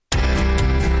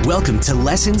Welcome to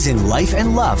Lessons in Life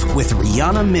and Love with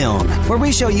Rihanna Milne, where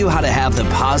we show you how to have the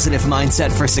positive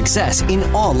mindset for success in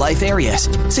all life areas,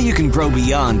 so you can grow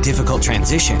beyond difficult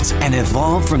transitions and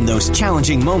evolve from those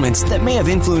challenging moments that may have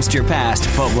influenced your past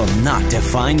but will not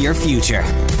define your future.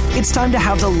 It's time to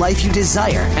have the life you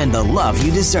desire and the love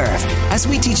you deserve, as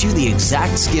we teach you the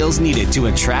exact skills needed to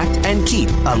attract and keep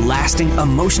a lasting,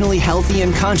 emotionally healthy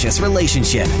and conscious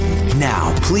relationship.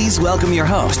 Now, please welcome your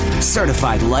host,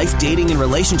 certified life, dating, and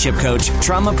relationship coach,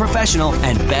 trauma professional,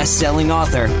 and best-selling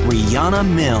author, Rihanna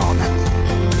Milne.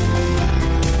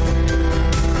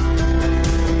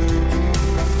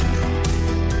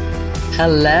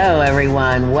 Hello,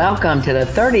 everyone. Welcome to the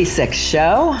 36th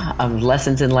show of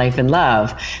Lessons in Life and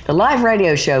Love, the live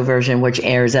radio show version, which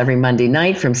airs every Monday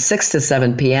night from 6 to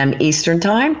 7 p.m. Eastern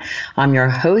Time. I'm your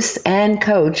host and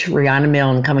coach, Rihanna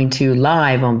Milne, coming to you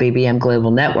live on BBM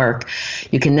Global Network.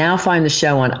 You can now find the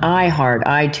show on iHeart,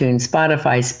 iTunes,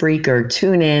 Spotify, Spreaker,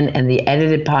 TuneIn, and the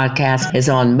edited podcast is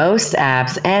on most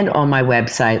apps and on my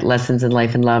website,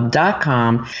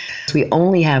 lessonsinlifeandlove.com. We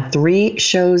only have 3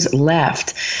 shows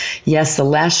left. Yes, the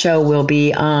last show will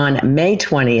be on May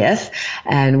 20th,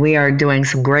 and we are doing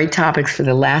some great topics for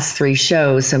the last 3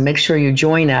 shows, so make sure you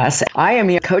join us. I am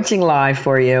here coaching live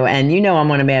for you, and you know I'm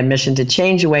on a mad mission to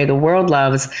change the way the world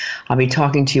loves. I'll be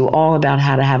talking to you all about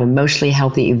how to have emotionally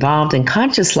healthy, evolved, and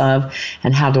conscious love,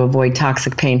 and how to avoid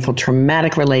toxic, painful,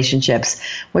 traumatic relationships,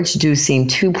 which do seem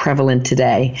too prevalent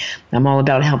today. I'm all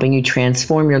about helping you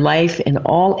transform your life in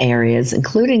all areas,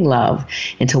 including love,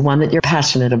 into one that you're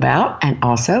passionate about, and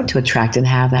also to attract and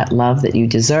have that love that you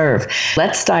deserve.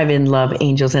 Let's dive in, love,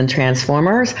 angels, and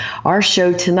transformers. Our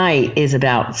show tonight is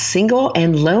about single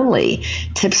and lonely,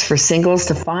 tips for singles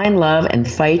to find love and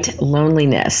fight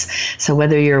loneliness. So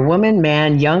whether you're a woman,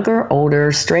 man, younger,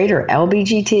 older, straight, or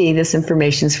LBGT, this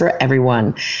information is for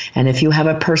everyone. And if you have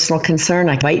a personal concern,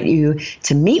 I invite you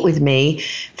to meet with me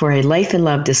for a life and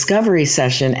love discovery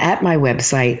session at my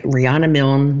website,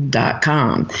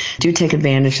 RihannaMilne.com. Do take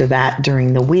advantage of that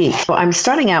during the week. So I'm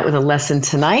starting out with a lesson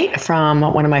tonight from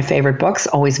one of my favorite books,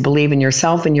 Always Believe in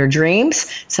Yourself and Your Dreams.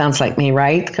 Sounds like me,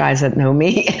 right? Guys that know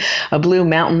me. A Blue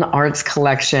Mountain Arts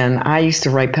collection. I used to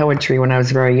write poetry when I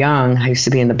was very young. I used to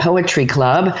be in the poetry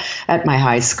club at my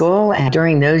high school. And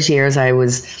during those years, I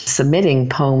was submitting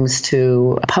poems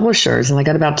to publishers, and I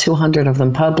got about 200 of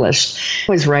them published.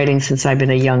 I was writing since I've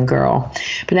been a young girl.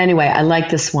 But anyway, I like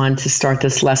this one to start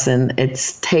this lesson.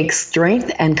 It takes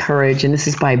strength and courage, and this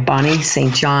is by Bonnie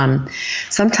St. John.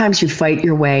 Sometimes you fight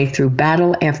your way through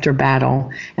battle after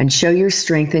battle and show your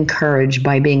strength and courage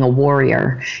by being a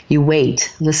warrior. You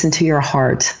wait, listen to your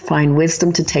heart, find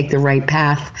wisdom to take the right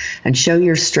path, and show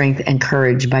your strength and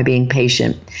courage by being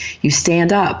patient. You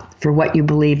stand up for what you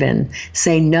believe in.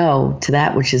 Say no to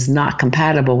that which is not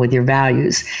compatible with your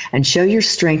values, and show your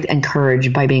strength and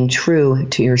courage by being true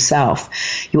to yourself.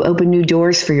 You open new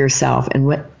doors for yourself,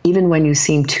 and even when you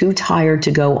seem too tired to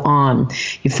go on,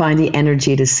 you find the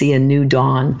energy to see a new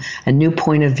dawn, a new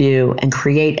point of view, and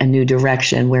create a new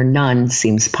direction where none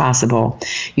seems possible.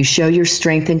 You show your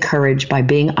strength and courage by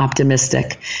being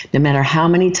optimistic. No matter how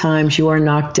many times you are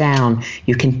knocked down,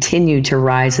 you continue to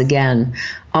rise again.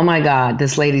 Oh my God,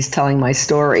 this lady's telling my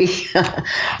story.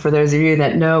 For those of you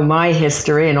that know my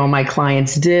history, and all my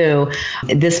clients do,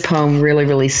 this poem really,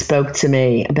 really spoke to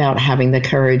me about having the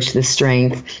courage, the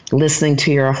strength, listening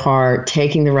to your heart,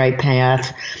 taking the right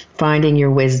path, finding your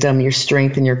wisdom, your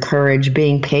strength, and your courage,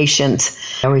 being patient.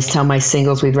 I always tell my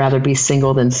singles we'd rather be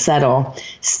single than settle.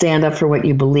 Stand up for what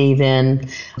you believe in.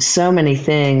 So many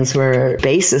things were the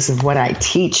basis of what I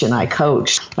teach and I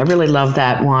coach. I really love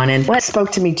that one. And what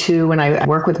spoke to me too when I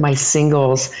work with my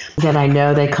singles, that I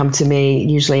know they come to me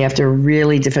usually after a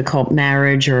really difficult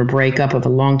marriage or a breakup of a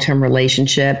long-term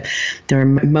relationship. They're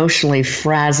emotionally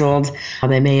frazzled.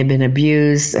 They may have been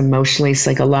abused emotionally,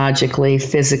 psychologically,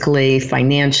 physically,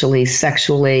 financially,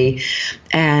 sexually,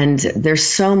 and there's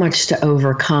so much to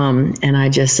overcome. And I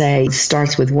just say it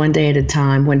starts with one day at a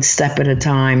time, one step at a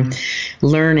time,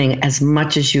 learning as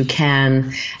much as you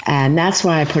can. And that's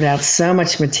why I put out so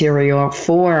much material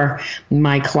for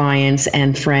my clients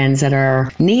and friends that are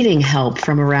needing help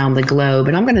from around the globe.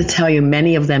 And I'm going to tell you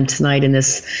many of them tonight in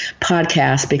this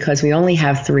podcast, because we only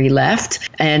have 3 left.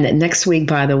 And next week,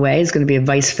 by the way, is going to be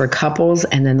advice for couples.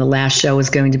 And then the last show is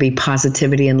going to be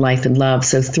positivity in life and love.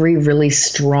 So 3 really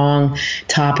strong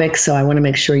topics. So I want to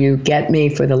make sure you get me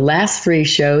for the last 3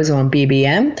 shows on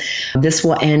BBM. This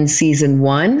will end season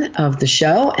 1 of the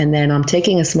show. And then I'm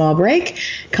taking a small break,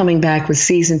 coming back with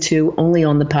season 2 only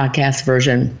on the podcast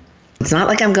version. It's not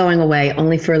like I'm going away,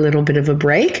 only for a little bit of a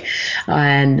break.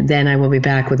 And then I will be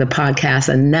back with a podcast.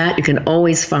 And that you can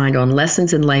always find on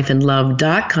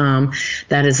lessonsinlifeandlove.com.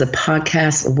 That is a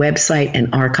podcast website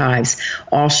and archives.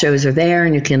 All shows are there,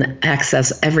 and you can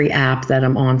access every app that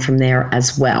I'm on from there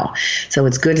as well. So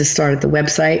it's good to start at the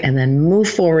website and then move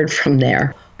forward from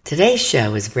there. Today's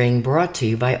show is being brought to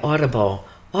you by Audible.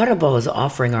 Audible is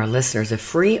offering our listeners a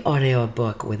free audio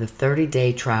book with a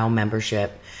 30-day trial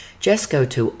membership. Just go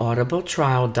to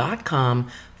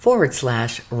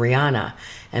audibletrial.com/Rihanna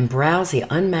and browse the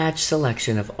unmatched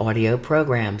selection of audio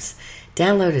programs.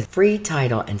 Download a free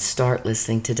title and start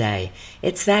listening today.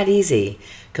 It's that easy.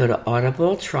 Go to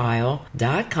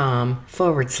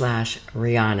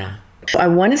audibletrial.com/Rihanna. I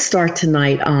want to start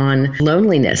tonight on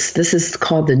loneliness. This is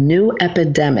called the new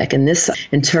epidemic, and this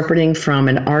interpreting from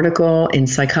an article in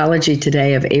Psychology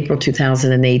Today of April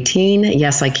 2018.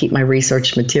 Yes, I keep my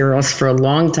research materials for a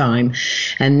long time,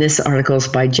 and this article is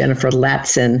by Jennifer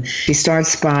Latson. She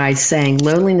starts by saying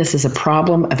loneliness is a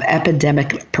problem of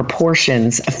epidemic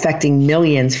proportions affecting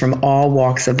millions from all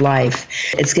walks of life.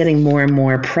 It's getting more and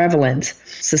more prevalent.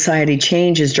 Society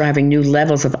change is driving new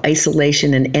levels of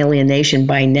isolation and alienation.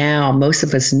 By now, most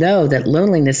of us know that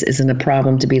loneliness isn't a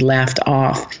problem to be laughed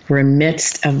off. We're in the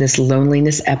midst of this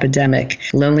loneliness epidemic.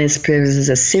 Loneliness poses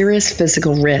a serious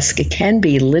physical risk. It can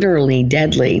be literally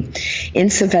deadly.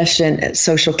 Insufficient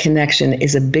social connection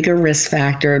is a bigger risk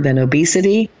factor than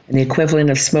obesity and the equivalent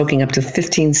of smoking up to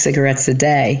 15 cigarettes a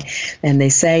day. And they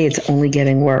say it's only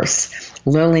getting worse.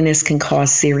 Loneliness can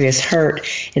cause serious hurt.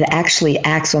 It actually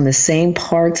acts on the same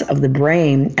parts of the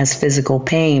brain as physical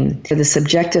pain. For the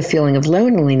subjective feeling of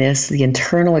loneliness, the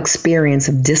internal experience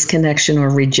of disconnection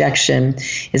or rejection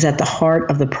is at the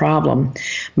heart of the problem.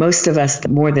 Most of us,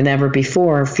 more than ever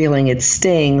before, are feeling its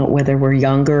sting, whether we're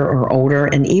younger or older,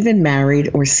 and even married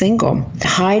or single. It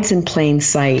hides in plain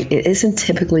sight. It isn't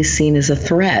typically seen as a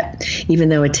threat, even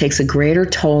though it takes a greater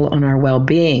toll on our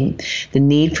well-being. The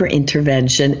need for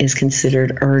intervention is considered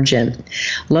urgent.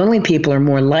 Lonely people are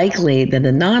more likely than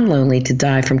the non-lonely to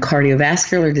die from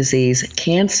cardiovascular disease,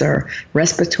 cancer,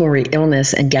 respiratory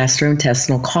illness, and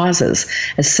gastrointestinal causes,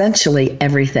 essentially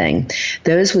everything.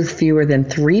 Those with fewer than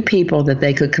 3 people that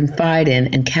they could confide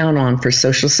in and count on for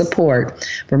social support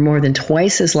were more than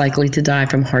twice as likely to die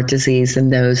from heart disease than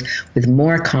those with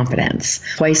more confidence.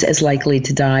 Twice as likely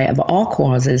to die of all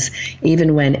causes,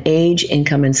 even when age,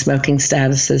 income, and smoking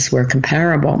statuses were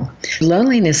comparable.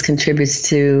 Loneliness contributes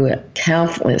to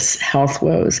countless health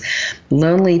woes.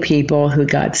 Lonely people who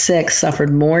got sick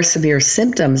suffered more severe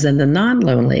symptoms than the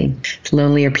non-lonely.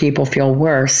 Lonelier people feel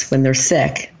worse when they're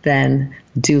sick than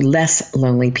do less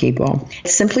lonely people.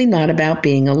 It's simply not about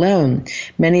being alone.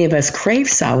 Many of us crave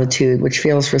solitude, which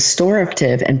feels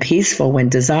restorative and peaceful when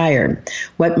desired.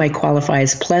 What might qualify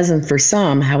as pleasant for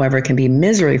some, however, can be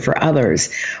misery for others,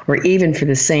 or even for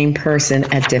the same person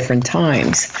at different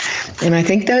times. And I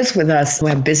think those with us who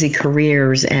have busy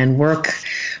careers and work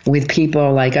with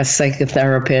people like us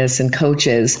psychotherapists and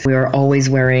coaches, we are always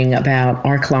worrying about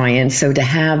our clients. So to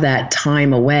have that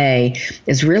time away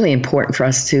is really important for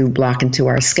us to block into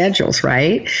our schedules,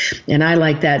 right? And I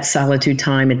like that solitude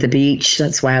time at the beach.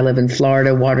 That's why I live in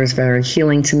Florida. Water's very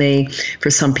healing to me.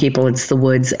 For some people, it's the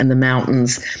woods and the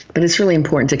mountains. But it's really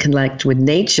important to connect with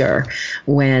nature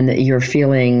when you're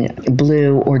feeling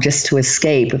blue, or just to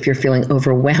escape if you're feeling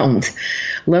overwhelmed.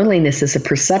 Loneliness is a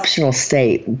perceptual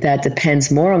state that depends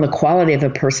more on the quality of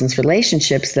a person's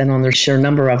relationships than on the sheer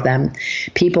number of them.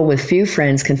 People with few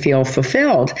friends can feel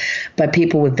fulfilled, but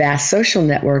people with vast social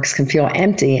networks can feel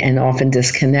empty and often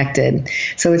disconnected.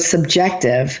 So it's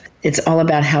subjective. It's all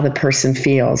about how the person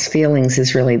feels. Feelings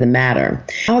is really the matter.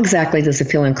 How exactly does a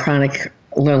feeling chronic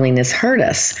loneliness hurt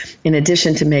us? In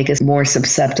addition to make us more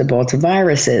susceptible to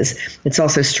viruses, it's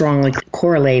also strongly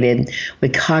correlated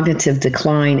with cognitive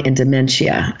decline and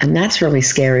dementia. And that's really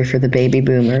scary for the baby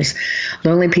boomers.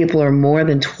 Lonely people are more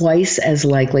than twice as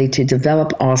likely to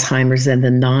develop Alzheimer's than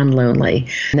the non-lonely.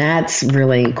 And that's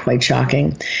really quite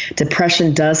shocking.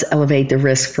 Depression does elevate the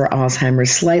risk for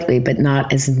Alzheimer's slightly, but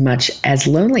not as much as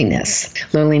loneliness.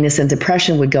 Loneliness and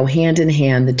depression would go hand in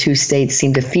hand. The two states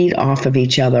seem to feed off of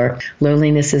each other. Loneliness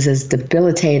is as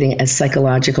debilitating as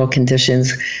psychological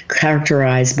conditions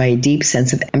characterized by a deep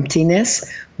sense of emptiness,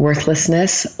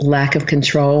 worthlessness, lack of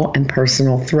control, and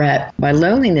personal threat. While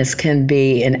loneliness can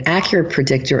be an accurate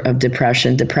predictor of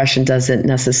depression, depression doesn't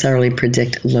necessarily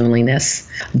predict loneliness.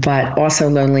 But also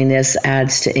loneliness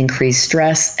adds to increased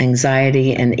stress,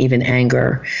 anxiety, and even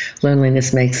anger.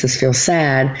 Loneliness makes us feel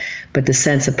sad, but the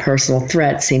sense of personal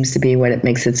threat seems to be what it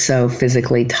makes it so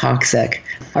physically toxic.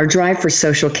 Our drive for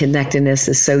social connectedness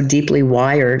is so deeply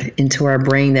wired into our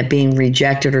brain that being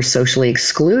rejected or socially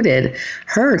excluded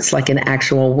hurts like an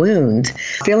actual wound.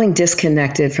 Feeling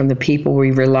disconnected from the people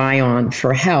we rely on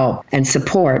for help and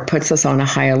support puts us on a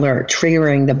high alert,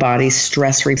 triggering the body's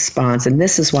stress response. And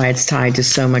this is why it's tied to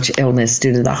so much illness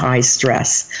due to the high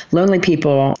stress. Lonely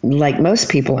people, like most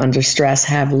people under stress,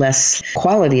 have less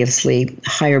quality of sleep,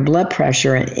 higher blood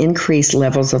pressure, and increased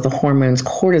levels of the hormones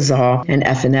cortisol and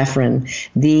epinephrine.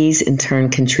 These in turn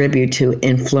contribute to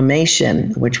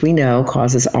inflammation, which we know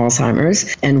causes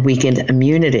Alzheimer's, and weakened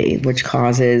immunity, which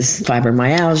causes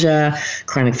fibromyalgia,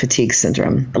 chronic fatigue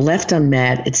syndrome. Left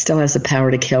unmet, it still has the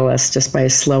power to kill us just by a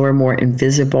slower, more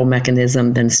invisible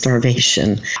mechanism than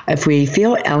starvation. If we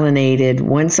feel alienated,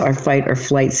 once our fight or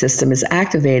flight system is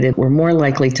activated, we're more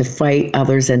likely to fight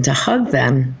others and to hug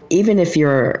them. Even if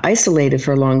you're isolated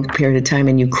for a long period of time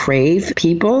and you crave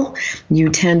people, you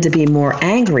tend to be more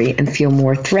angry and feel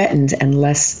more threatened and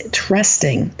less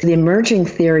trusting. The emerging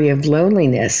theory of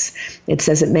loneliness, it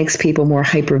says it makes people more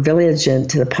hypervigilant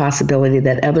to the possibility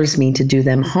that others mean to do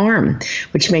them harm,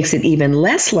 which makes it even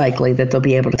less likely that they'll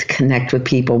be able to connect with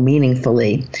people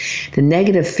meaningfully. The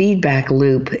negative feedback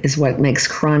loop is what makes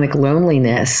chronic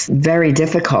loneliness very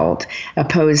difficult,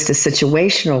 opposed to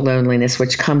situational loneliness,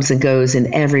 which comes and goes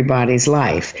in everybody's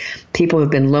life. People who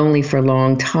have been lonely for a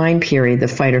long time period, the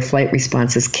fight or flight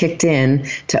response is kicked in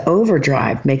to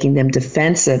overdrive, making them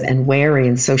defensive and wary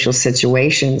in social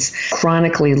situations.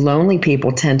 Chronically lonely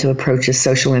people tend to approach a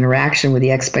social interaction with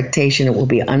the expectation it will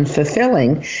be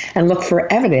unfulfilling and look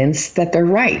for evidence that they're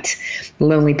right.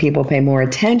 Lonely people pay more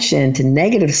attention to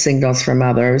negative signals from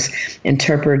others,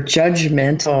 interpret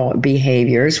judgmental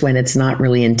behaviors when it's not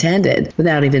really intended,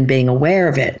 without even being aware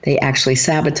of it. They actually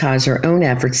sabotage their own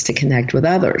efforts to connect with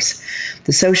others.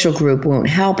 The social group won't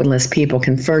help unless people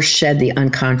can first shed the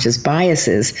unconscious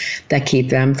biases that keep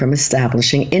them from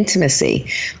establishing intimacy.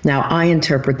 Now, I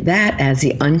interpret that as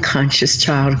the unconscious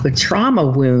childhood trauma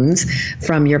wounds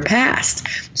from your past.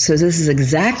 So this is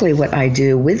exactly what I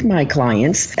do with my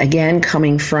clients. Again,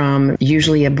 coming from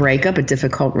usually a breakup, a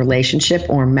difficult relationship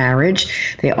or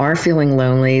marriage, they are feeling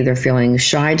lonely. They're feeling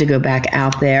shy to go back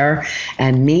out there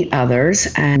and meet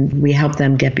others, and we help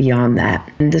them get beyond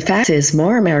that. And the fact is,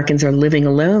 more Americans are living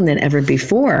alone than ever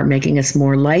before, making us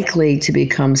more likely to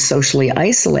become socially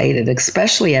isolated,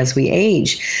 especially as we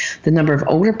age. The number of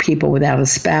older people without a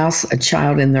spouse, a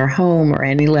child in their home, or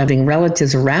any living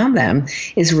relatives around them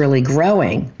is really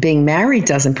growing. Being married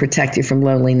doesn't protect you from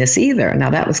loneliness either. Now,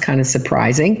 that was kind of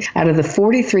surprising. Out of the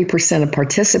 43% of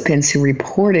participants who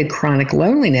reported chronic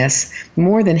loneliness,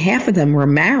 more than half of them were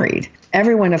married.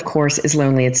 Everyone, of course, is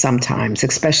lonely at some times,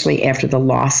 especially after the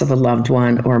loss of a loved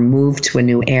one or move to a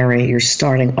new area. You're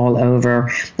starting all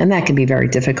over, and that can be very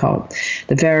difficult.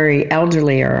 The very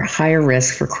elderly are higher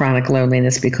risk for chronic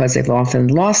loneliness because they've often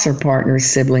lost their partners,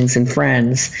 siblings, and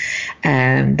friends.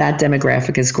 And that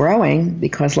demographic is growing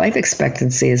because life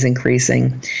expectancy is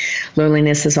increasing.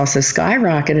 Loneliness has also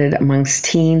skyrocketed amongst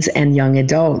teens and young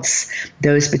adults.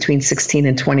 Those between 16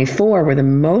 and 24 were the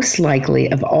most likely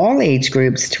of all age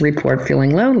groups to report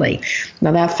feeling lonely.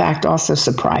 Now, that fact also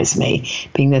surprised me,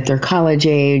 being that they're college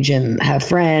age and have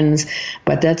friends,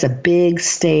 but that's a big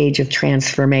stage of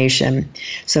transformation.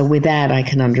 So with that, I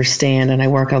can understand, and I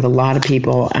work with a lot of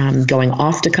people going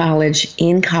off to college,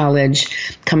 in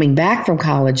college, coming back from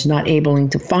college, not able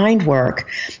to find work,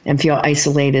 and feel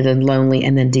isolated and lonely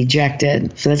and then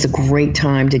dejected. So that's a great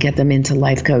time to get them into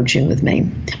life coaching with me.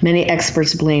 Many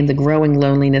experts blame the growing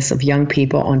loneliness of young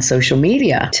people on social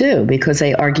media, too, because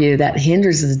they argue that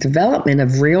hinders the development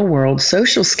of real-world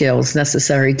social skills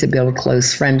necessary to build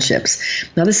close friendships.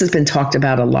 Now, this has been talked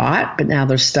about a lot, but now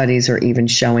there's studies are even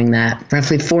showing that.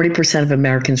 Roughly 40% of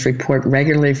Americans report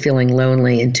regularly feeling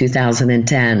lonely in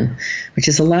 2010, which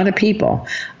is a lot of people,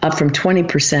 up from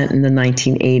 20% in the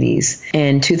 1980s.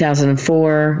 In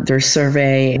 2004, their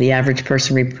survey, the average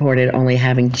person reported only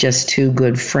having just 2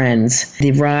 good friends.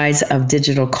 The rise of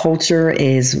digital culture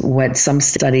is what some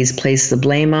studies place the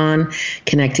blame on.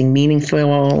 Connecting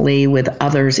meaningfully with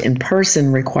others in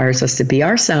person requires us to be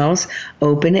ourselves,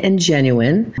 open and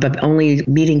genuine, but only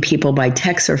meeting people by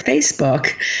text or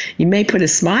Facebook, you may put a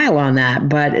smile on that,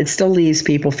 but it still leaves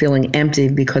people feeling empty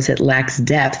because it lacks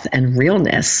depth and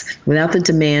realness. Without the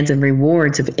demands and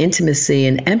rewards of intimacy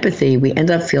and empathy, we end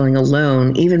up feeling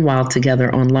alone even while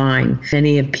together online.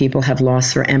 Many of people have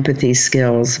lost their empathy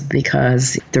skills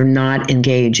because they're not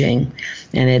engaging,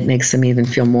 and it makes them even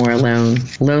feel more alone.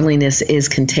 Loneliness is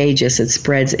contagious. It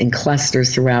spreads in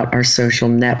clusters throughout our social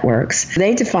networks.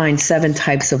 They define 7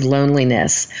 types of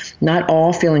loneliness. Not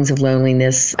all feelings of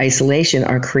loneliness, isolation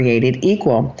are created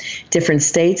equal. Different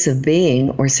states of being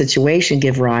or situation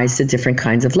give rise to different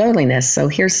kinds of loneliness. So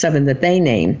here's 7 that they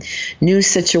name. New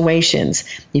situations.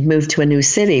 You've moved to a new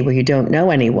city where you don't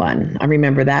know anyone. I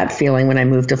remember that feeling when I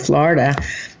moved to Florida.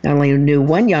 I only knew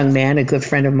one young man, a good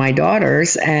friend of my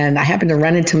daughter's, and I happened to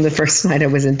run into him the first night I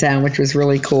was in town, which was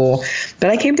really cool.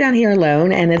 But I came down here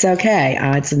alone, and it's okay.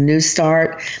 It's a new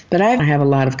start, but I have a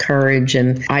lot of courage,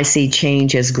 and I see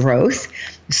change as growth.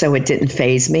 So it didn't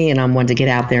faze me, and I'm one to get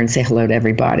out there and say hello to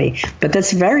everybody. But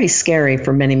that's very scary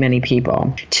for many, many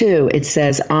people. 2, it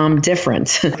says, I'm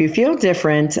different. If you feel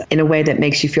different in a way that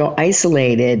makes you feel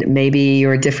isolated, maybe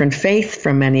you're a different faith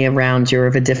from many around you or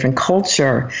of a different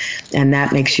culture, and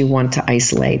that makes you want to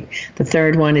isolate. The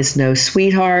 3rd one is no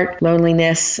sweetheart,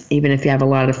 loneliness. Even if you have a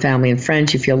lot of family and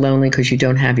friends, you feel lonely because you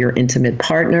don't have your intimate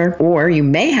partner, or you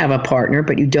may have a partner,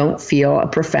 but you don't feel a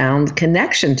profound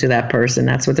connection to that person.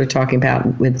 That's what they're talking about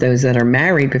with those that are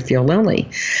married but feel lonely.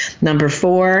 Number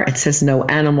 4, it says no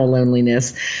animal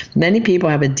loneliness. Many people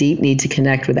have a deep need to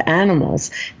connect with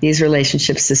animals. These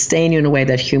relationships sustain you in a way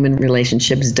that human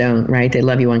relationships don't, right? They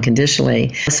love you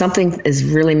unconditionally. Something is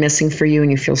really missing for you and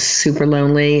you feel super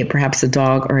lonely. Perhaps a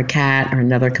dog or a cat or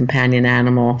another companion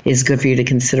animal is good for you to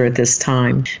consider at this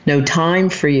time. No time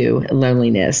for you,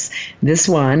 loneliness. This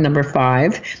one, number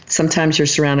 5, sometimes you're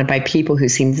surrounded by people who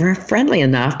seem friendly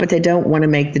enough, but they don't want to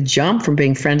make the jump from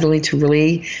being friendly to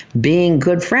really being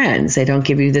good friends. They don't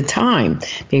give you the time.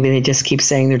 Maybe they just keep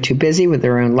saying they're too busy with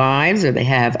their own lives, or they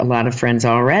have a lot of friends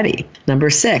already. Number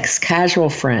 6, casual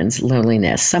friends,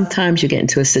 loneliness. Sometimes you get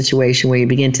into a situation where you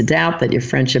begin to doubt that your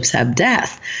friendships have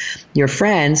depth. You're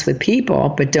friends with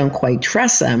people, but don't quite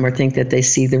trust them or think that they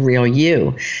see the real you.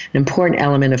 An important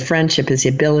element of friendship is the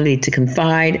ability to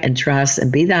confide and trust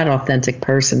and be that authentic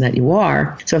person that you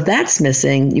are. So if that's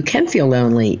missing, you can feel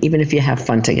lonely, even if you have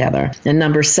fun together. And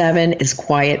number 7 is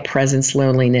quiet presence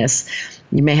loneliness.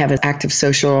 You may have an active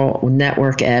social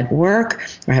network at work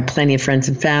or have plenty of friends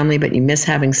and family, but you miss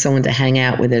having someone to hang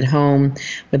out with at home,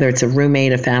 whether it's a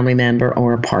roommate, a family member,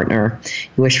 or a partner.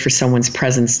 You wish for someone's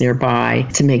presence nearby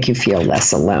to make you feel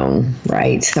less alone,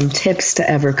 right? Some tips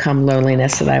to overcome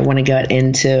loneliness that I want to get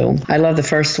into. I love the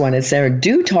first one. It's there,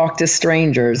 do talk to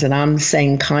strangers. And I'm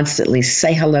saying constantly,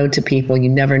 say hello to people. You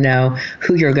never know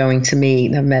who you're going to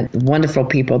meet. I've met wonderful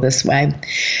people this way.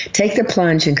 Take the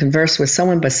plunge and converse with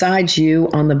someone besides you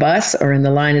on the bus or in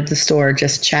the line at the store.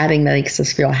 Just chatting makes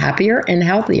us feel happier and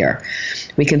healthier.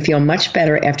 We can feel much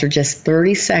better after just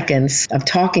 30 seconds of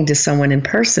talking to someone in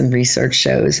person, research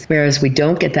shows, whereas we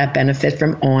don't get that benefit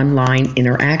from online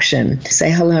interaction. Say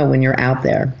hello when you're out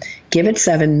there. Give it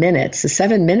 7 minutes. The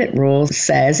 7-minute rule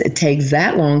says it takes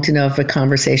that long to know if a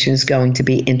conversation is going to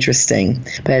be interesting.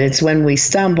 But it's when we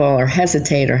stumble or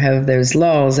hesitate or have those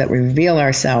lulls that we reveal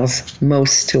ourselves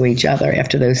most to each other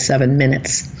after those 7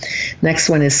 minutes. Next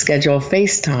one is schedule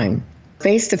FaceTime.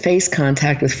 Face-to-face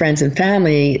contact with friends and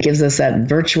family gives us that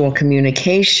virtual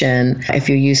communication if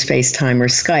you use FaceTime or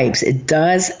Skype. It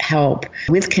does help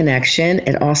with connection.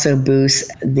 It also boosts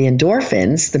the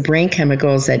endorphins, the brain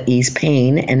chemicals that ease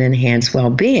pain and enhance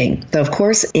well-being. So, of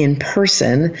course,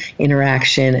 in-person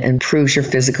interaction improves your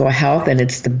physical health, and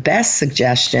it's the best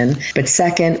suggestion. But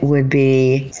second would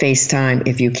be FaceTime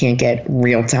if you can't get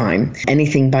real time.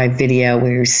 Anything by video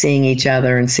where you're seeing each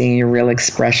other and seeing your real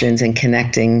expressions and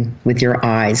connecting with your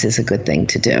eyes is a good thing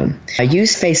to do.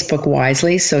 Use Facebook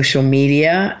wisely. Social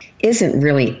media isn't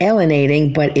really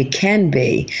alienating, but it can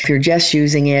be. If you're just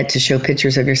using it to show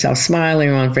pictures of yourself smiling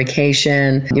or on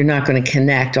vacation, you're not going to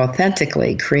connect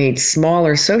authentically. Create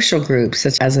smaller social groups,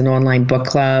 such as an online book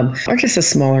club, or just a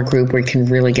smaller group where you can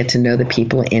really get to know the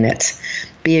people in it.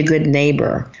 Be a good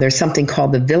neighbor. There's something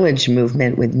called the Village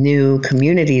Movement with new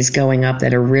communities going up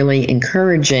that are really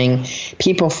encouraging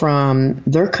people from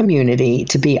their community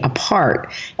to be a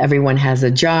part. Everyone has a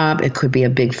job. It could be a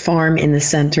big farm in the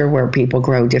center where people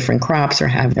grow different crops or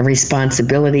have a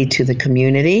responsibility to the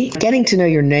community. Getting to know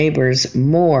your neighbors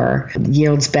more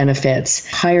yields benefits.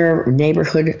 Higher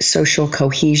neighborhood social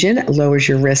cohesion lowers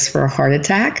your risk for a heart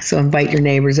attack. So invite your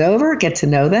neighbors over, get to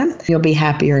know them. You'll be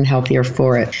happier and healthier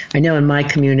for it. I know in my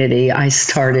community, I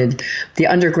started the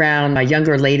underground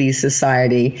Younger Ladies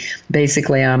Society.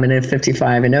 Basically, I'm in a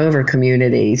 55 and over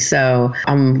community. So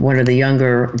I'm one of the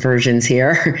younger versions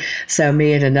here. So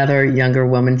me and another younger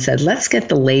woman said, let's get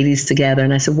the ladies together.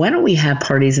 And I said, why don't we have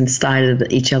parties inside of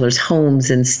each other's homes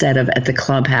instead of at the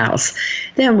clubhouse?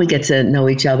 Then we get to know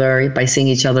each other by seeing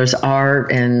each other's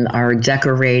art and our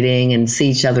decorating and see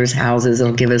each other's houses.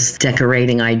 It'll give us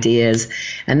decorating ideas.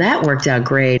 And that worked out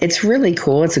great. It's really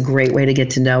cool. It's a great way to get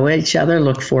to know each other.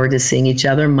 Look forward to seeing each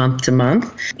other month to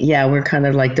month. Yeah, we're kind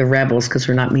of like the rebels because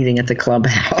we're not meeting at the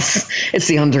clubhouse. It's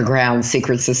the underground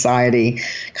secret society,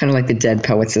 kind of like the Dead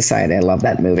Poets Society. I love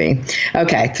that movie.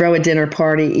 Okay, throw a dinner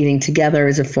party. Eating together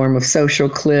is a form of social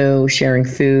clue. Sharing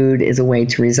food is a way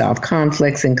to resolve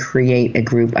conflicts and create a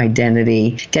group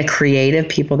identity. Get creative.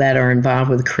 People that are involved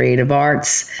with creative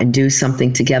arts and do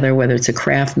something together, whether it's a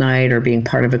craft night or being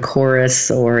part of a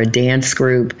chorus or a dance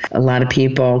group. A lot of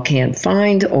people can't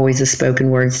find always the spoken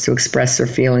words to express their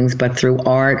feelings, but through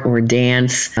art or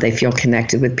dance, they feel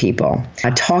connected with people.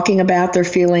 Talking about their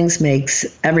feelings makes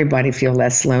everybody feel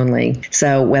less lonely.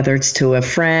 So whether it's to a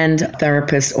friend, a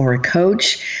therapist, or a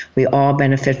coach, we all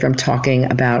benefit from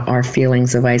talking about our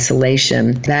feelings of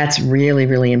isolation. That's really,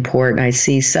 really important. I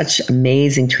see such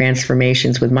amazing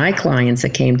transformations with my clients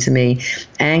that came to me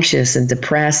anxious and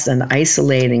depressed and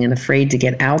isolating and afraid to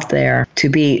get out there, to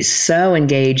be so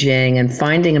engaging and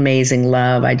finding amazing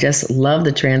love. I just love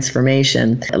the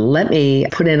transformation. Let me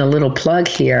put in a little plug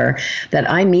here that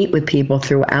I meet with people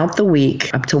throughout the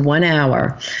week, up to 1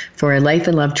 hour, for a Life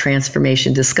and Love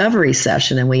Transformation Discovery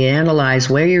session. And we analyze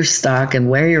where you're stuck and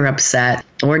where you're upset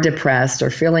or depressed or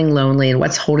feeling lonely and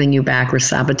what's holding you back or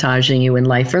sabotaging you in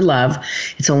life or love.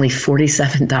 It's only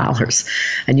 $47.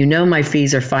 And you know my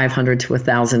fees are $500 to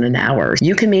 $1,000 an hour.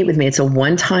 You can meet with me. It's a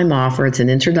one-time offer. It's an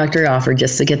introductory offer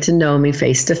just to get to know me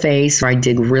face to face. I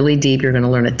dig really deep. You're going to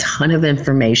learn a ton of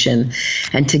information.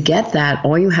 And to get that,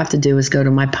 all you have to do is go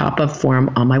to my pop-up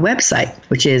form on my website,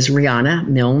 which is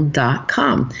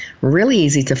RihannaMilne.com. Really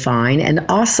easy to find. And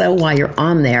also, while you're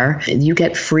on there, you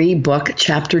get free book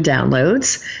chapter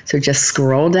downloads. So just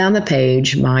scroll down the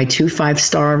page. My 2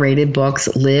 5-star rated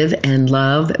books, Live and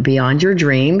Love Beyond Your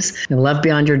Dreams. Love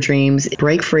Beyond Your Dreams.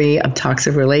 Break free of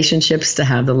toxic relationships to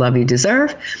have the love you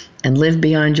deserve. And live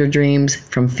beyond your dreams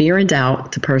from fear and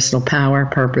doubt to personal power,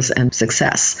 purpose, and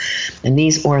success. And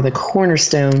these are the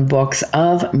cornerstone books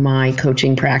of my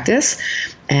coaching practice.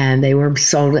 And they were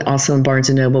sold also in Barnes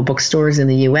 & Noble bookstores in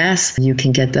the U.S. You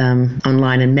can get them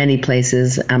online in many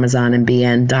places, Amazon and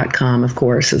BN.com, of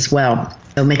course, as well.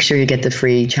 So make sure you get the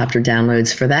free chapter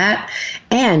downloads for that.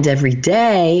 And every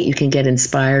day you can get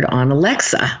inspired on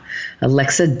Alexa.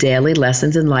 Alexa Daily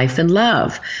Lessons in Life and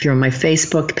Love. If you're on my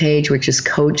Facebook page, which is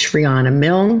Coach Rihanna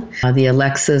Milne, the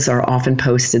Alexas are often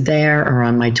posted there, or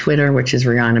on my Twitter, which is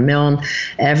Rihanna Milne.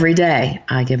 Every day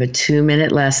I give a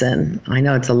 2-minute lesson. I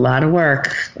know it's a lot of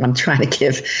work. I'm trying to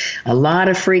give a lot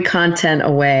of free content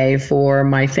away for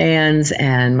my fans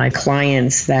and my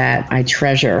clients that I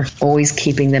treasure, always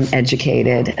keeping them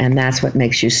educated. And that's what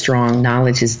makes you strong.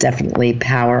 Knowledge is definitely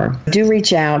power. Do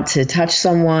reach out to touch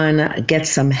someone, get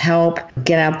some help,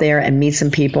 get out there and meet some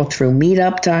people through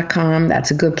meetup.com. That's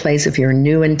a good place if you're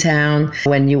new in town.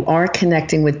 When you are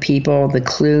connecting with people, the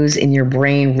clues in your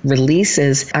brain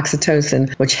releases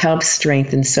oxytocin, which helps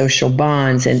strengthen social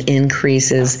bonds and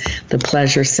increases the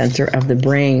pleasure center of the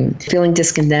brain. Feeling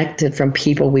disconnected from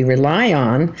people we rely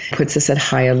on puts us at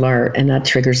high alert, and that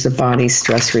triggers the body's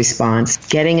stress response.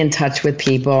 Getting in touch with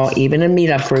people, even a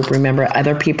meetup group, remember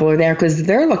other people are there because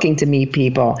they're looking to meet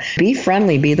people. Be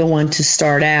friendly, be the one to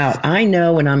start out. I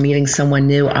know when I'm meeting someone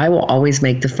new, I will always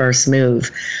make the first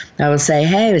move. I will say,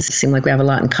 hey, it seems like we have a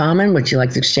lot in common. Would you like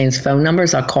to exchange phone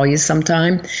numbers? I'll call you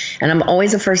sometime. And I'm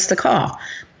always the first to call.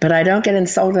 but I don't get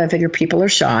insulted. I figure people are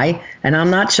shy, and I'm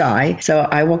not shy. So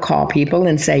I will call people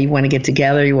and say, you want to get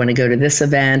together? You want to go to this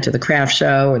event or the craft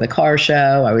show or the car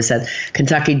show? I was at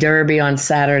Kentucky Derby on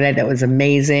Saturday. That was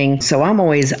amazing. So I'm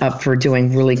always up for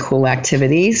doing really cool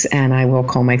activities, and I will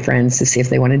call my friends to see if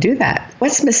they want to do that.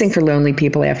 What's missing for lonely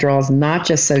people, after all, is not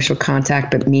just social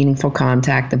contact, but meaningful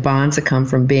contact, the bonds that come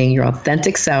from being your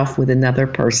authentic self with another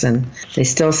person. They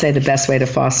still say the best way to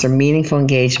foster meaningful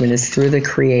engagement is through the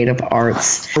creative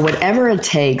arts. Whatever it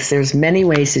takes, there's many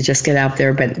ways to just get out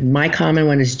there, but my common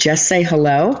one is just say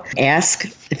hello. Ask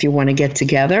if you want to get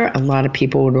together. A lot of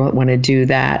people would want to do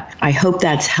that. I hope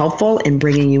that's helpful in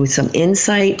bringing you some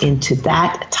insight into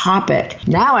that topic.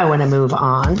 Now I want to move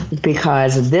on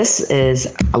because this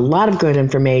is a lot of good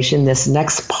information. This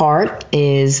next part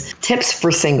is tips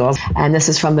for singles, and this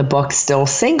is from the book Still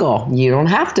Single, You Don't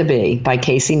Have to Be by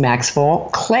Casey Maxwell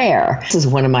Clare. This is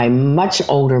one of my much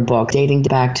older books dating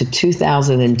back to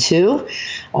 2002.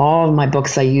 All of my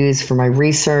books I use for my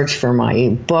research, for my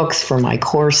books, for my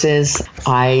courses.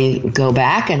 I go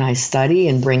back and I study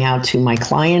and bring out to my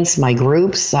clients, my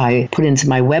groups. I put into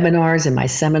my webinars and my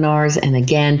seminars. And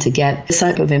again, to get this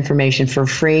type of information for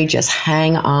free, just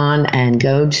hang on and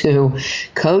go to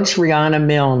Coach Rihanna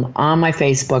Milne on my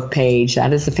Facebook page.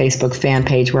 That is the Facebook fan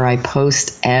page where I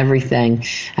post everything.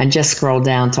 And just scroll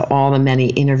down to all the many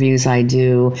interviews I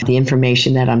do, the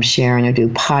information that I'm sharing. I do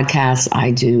podcasts.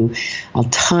 I do a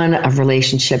ton of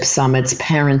relationship summits,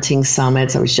 parenting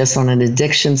summits. I was just on an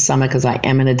addiction summit because I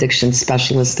am an addiction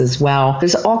specialist as well.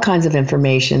 There's all kinds of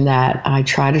information that I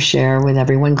try to share with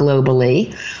everyone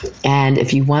globally. And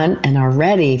if you want and are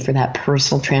ready for that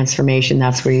personal transformation,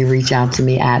 that's where you reach out to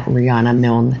me at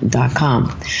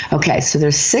RihannaMilne.com. Okay, so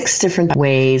there's 6 different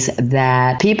ways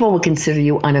that people will consider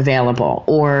you unavailable,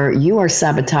 or you are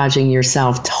sabotaging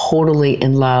yourself totally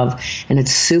in love. And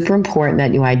it's super important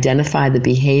that you identify the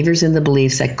behaviors and the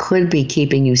beliefs that could be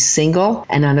keeping you single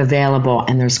and unavailable.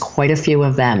 And there's quite a few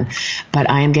of them. But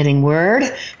I am getting word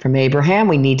from Abraham.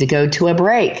 We need to go to a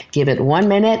break. Give it 1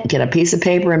 minute, get a piece of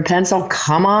paper and pencil,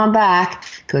 come on back,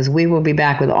 because we will be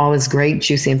back with all this great,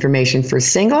 juicy information for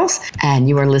singles. And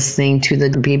you are listening to the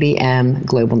BBM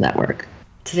Global Network.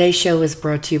 Today's show is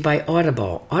brought to you by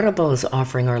Audible. Audible is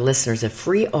offering our listeners a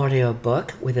free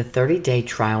audiobook with a 30-day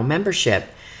trial membership.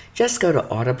 Just go to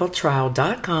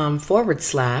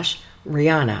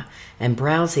audibletrial.com/Rihanna and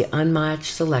browse the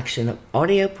unmatched selection of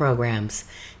audio programs.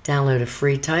 Download a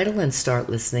free title and start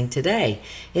listening today.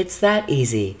 It's that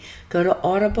easy. Go to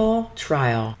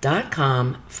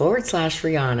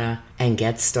audibletrial.com/Rihanna and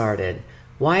get started.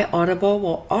 Why Audible?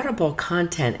 Well, Audible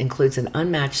content includes an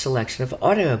unmatched selection of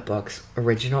audiobooks,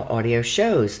 original audio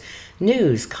shows,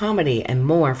 news, comedy, and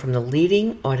more from the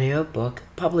leading audiobook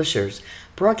publishers,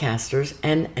 broadcasters,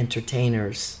 and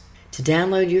entertainers. To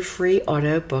download your free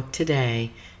audiobook today,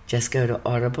 just go to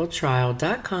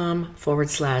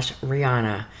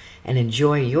audibletrial.com/Rihanna and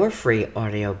enjoy your free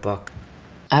audiobook.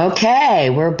 Okay,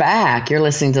 we're back. You're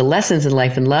listening to Lessons in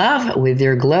Life and Love with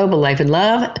your Global Life and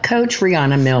Love coach,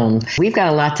 Rihanna Milne. We've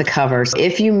got a lot to cover. So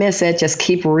if you miss it, just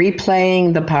keep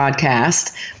replaying the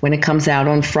podcast when it comes out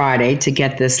on Friday to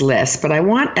get this list. But I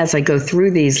want, as I go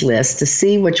through these lists, to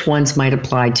see which ones might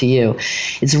apply to you.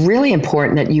 It's really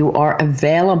important that you are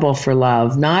available for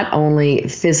love, not only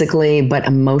physically, but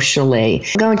emotionally.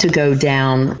 I'm going to go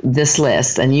down this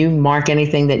list, and you mark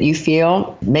anything that you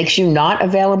feel makes you not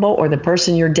available or the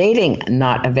person you're dating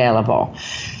not available.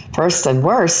 First and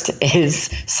worst is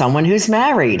someone who's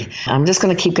married. I'm just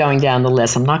going to keep going down the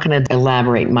list. I'm not going to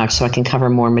elaborate much so I can cover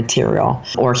more material.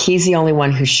 Or he's the only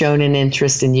one who's shown an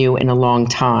interest in you in a long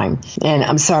time. And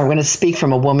I'm sorry, I'm going to speak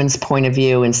from a woman's point of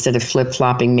view instead of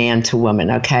flip-flopping man to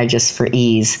woman, okay, just for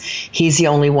ease. He's the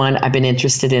only one I've been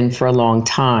interested in for a long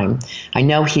time. I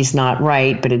know he's not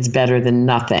right, but it's better than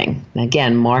nothing.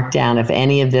 Again, mark down if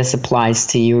any of this applies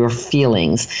to your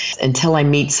feelings. Until I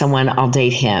meet someone, I'll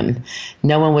date him.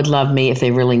 No one would love me if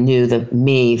they really knew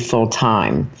me full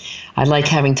time. I like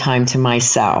having time to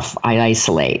myself. I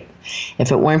isolate.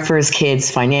 If it weren't for his kids,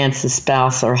 finances,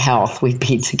 spouse, or health, we'd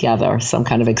be together. Some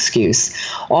kind of excuse.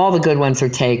 All the good ones are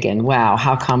taken. Wow,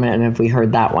 how common have we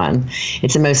heard that one?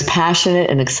 It's the most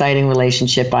passionate and exciting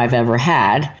relationship I've ever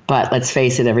had, but let's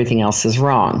face it, everything else is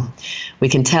wrong. We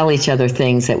can tell each other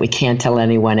things that we can't tell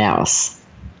anyone else.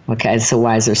 Okay, so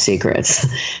wiser secrets.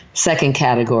 Second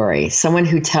category, someone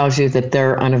who tells you that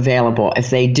they're unavailable. If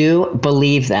they do,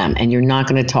 believe them, and you're not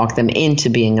going to talk them into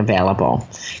being available.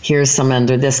 Here's some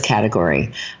under this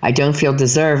category. I don't feel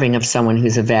deserving of someone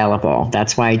who's available.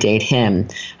 That's why I date him.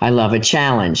 I love a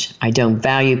challenge. I don't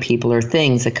value people or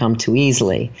things that come too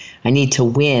easily. I need to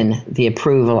win the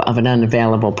approval of an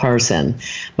unavailable person.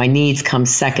 My needs come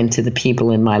second to the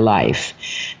people in my life.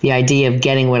 The idea of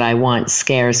getting what I want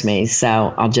scares me,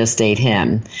 so I'll just date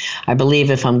him. I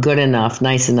believe if I'm good enough,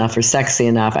 nice enough, or sexy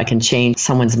enough, I can change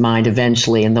someone's mind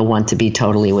eventually and they'll want to be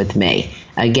totally with me.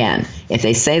 Again, if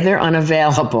they say they're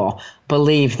unavailable,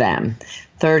 believe them.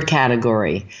 Third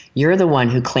category, you're the one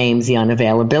who claims the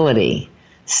unavailability.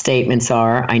 Statements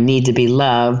are, I need to be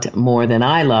loved more than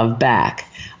I love back.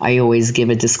 I always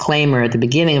give a disclaimer at the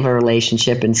beginning of a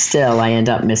relationship and still I end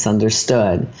up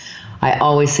misunderstood. I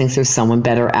always think there's someone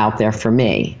better out there for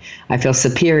me. I feel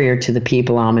superior to the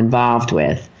people I'm involved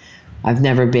with. I've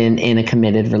never been in a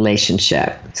committed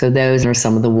relationship. So those are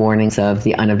some of the warnings of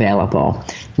the unavailable.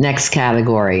 Next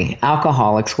category,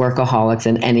 alcoholics, workaholics,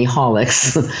 and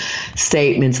anyholics.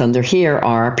 Statements under here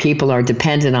are, people are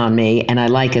dependent on me and I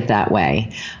like it that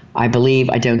way. I believe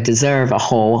I don't deserve a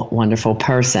whole, wonderful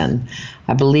person.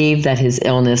 I believe that his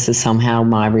illness is somehow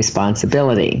my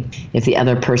responsibility. If the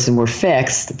other person were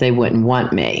fixed, they wouldn't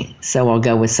want me. So I'll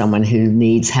go with someone who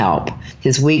needs help.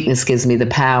 His weakness gives me the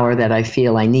power that I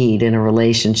feel I need in a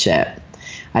relationship.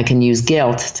 I can use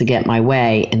guilt to get my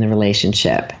way in the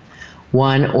relationship.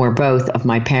 One or both of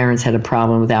my parents had a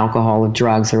problem with alcohol or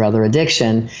drugs or other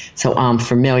addiction, so I'm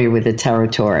familiar with the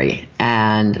territory.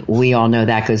 And we all know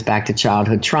that goes back to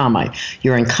childhood trauma.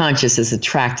 Your unconscious is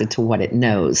attracted to what it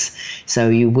knows. So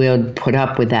you would put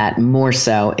up with that more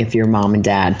so if your mom and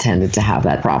dad tended to have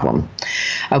that problem.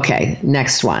 Okay,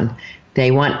 next one.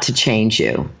 They want to change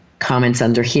you. Comments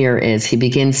under here is, he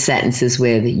begins sentences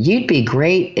with, you'd be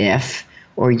great if,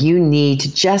 or you need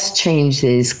to just change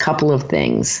these couple of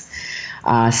things.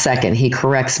 Second, he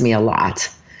corrects me a lot.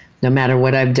 No matter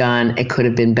what I've done, it could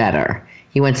have been better.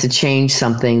 He wants to change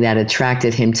something that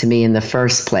attracted him to me in the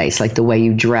first place, like the way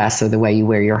you dress or the way you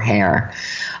wear your hair.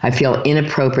 I feel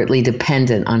inappropriately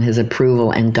dependent on his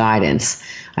approval and guidance.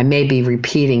 I may be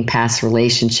repeating past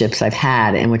relationships I've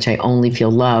had in which I only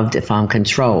feel loved if I'm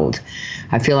controlled.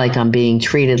 I feel like I'm being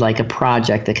treated like a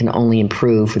project that can only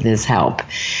improve with his help.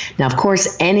 Now, of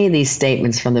course, any of these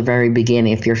statements from the very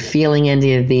beginning, if you're feeling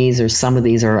any of these or some of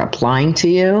these are applying to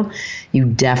you, you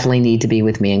definitely need to be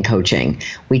with me in coaching.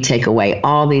 We take away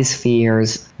all these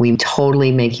fears. We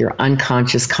totally make your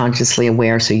unconscious consciously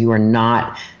aware so you are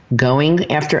not going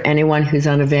after anyone who's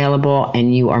unavailable,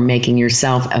 and you are making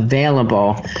yourself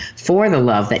available for the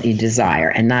love that you desire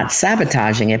and not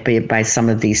sabotaging it by some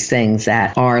of these things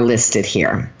that are listed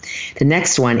here. The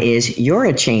next one is, you're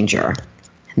a changer.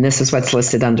 And this is what's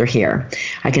listed under here.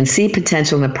 I can see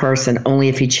potential in a person only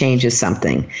if he changes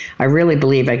something. I really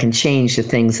believe I can change the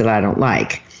things that I don't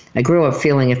like. I grew up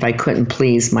feeling if I couldn't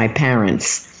please my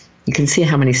parents. You can see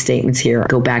how many statements here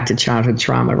go back to childhood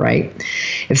trauma, right?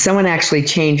 If someone actually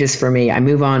changes for me, I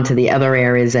move on to the other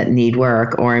areas that need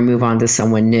work, or I move on to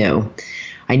someone new.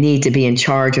 I need to be in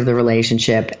charge of the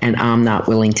relationship, and I'm not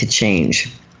willing to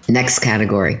change. Next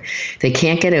category. They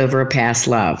can't get over a past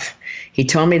love. He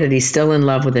told me that he's still in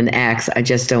love with an ex. I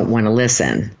just don't want to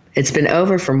listen. It's been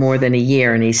over for more than a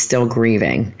year and he's still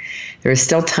grieving. There are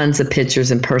still tons of pictures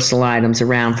and personal items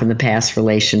around from the past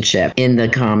relationship in the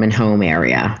common home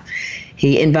area.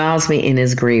 He involves me in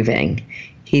his grieving.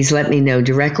 He's let me know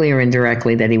directly or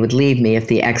indirectly that he would leave me if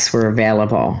the ex were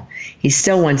available. He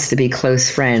still wants to be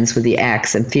close friends with the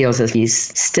ex and feels that he's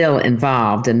still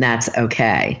involved, and that's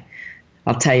okay.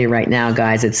 I'll tell you right now,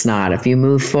 guys, it's not. If you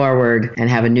move forward and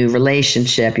have a new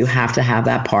relationship, you have to have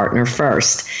that partner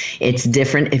first. It's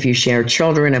different if you share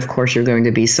children. Of course, you're going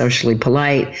to be socially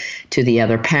polite to the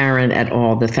other parent at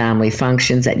all the family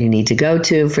functions that you need to go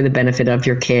to for the benefit of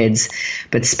your kids.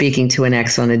 But speaking to an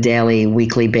ex on a daily,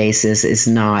 weekly basis is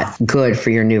not good for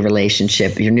your new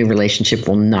relationship. Your new relationship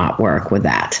will not work with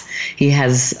that. He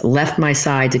has left my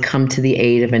side to come to the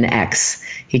aid of an ex.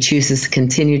 He chooses to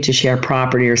continue to share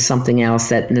property or something else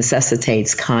that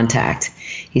necessitates contact.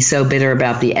 He's so bitter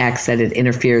about the ex that it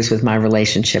interferes with my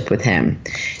relationship with him.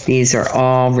 These are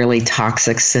all really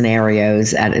toxic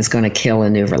scenarios that is going to kill a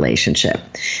new relationship.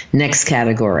 Next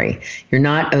category. You're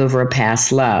not over a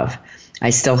past love. I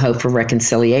still hope for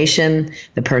reconciliation.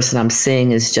 The person I'm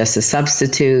seeing is just a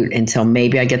substitute until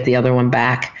maybe I get the other one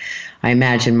back. I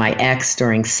imagine my ex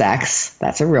during sex.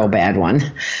 That's a real bad one.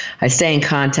 I stay in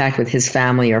contact with his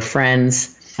family or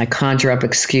friends. I conjure up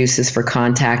excuses for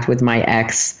contact with my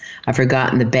ex. I've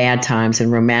forgotten the bad times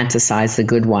and romanticized the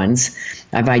good ones.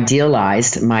 I've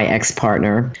idealized my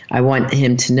ex-partner. I want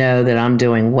him to know that I'm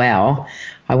doing well.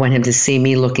 I want him to see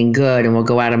me looking good and will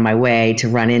go out of my way to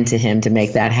run into him to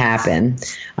make that happen.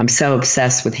 I'm so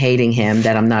obsessed with hating him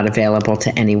that I'm not available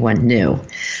to anyone new.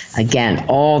 Again,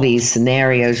 all these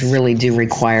scenarios really do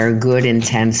require good,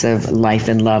 intensive life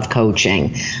and love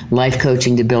coaching. Life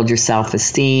coaching to build your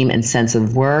self-esteem and sense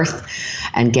of worth,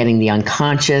 and getting the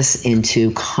unconscious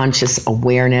into conscious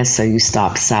awareness so you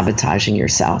stop sabotaging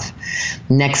yourself.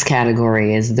 Next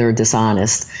category is they're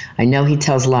dishonest. I know he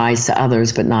tells lies to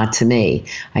others, but not to me.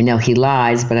 I know he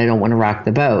lies, but I don't want to rock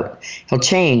the boat. He'll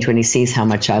change when he sees how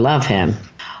much I love him.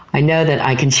 I know that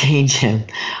I can change him.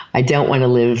 I don't want to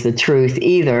live the truth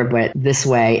either, but this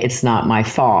way it's not my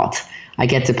fault. I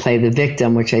get to play the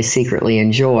victim, which I secretly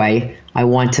enjoy. I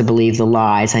want to believe the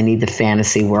lies. I need the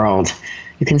fantasy world.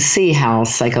 You can see how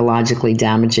psychologically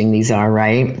damaging these are,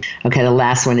 right? Okay, the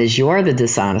last one is you're the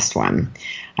dishonest one.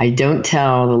 I don't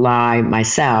tell the lie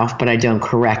myself, but I don't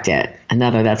correct it.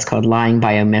 Another, that's called lying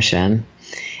by omission.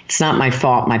 It's not my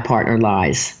fault my partner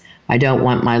lies. I don't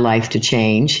want my life to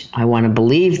change. I want to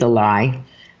believe the lie.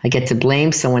 I get to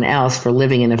blame someone else for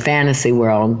living in a fantasy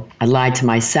world. I lie to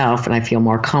myself and I feel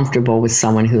more comfortable with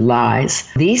someone who lies.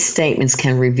 These statements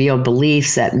can reveal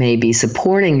beliefs that may be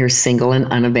supporting your single and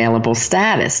unavailable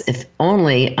status, if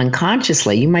only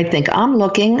unconsciously. You might think, I'm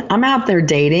looking, I'm out there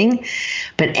dating,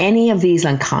 but any of these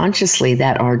unconsciously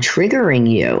that are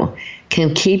triggering you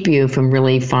can keep you from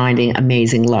really finding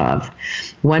amazing love.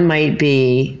 One might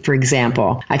be, for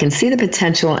example, I can see the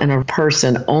potential in a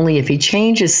person only if he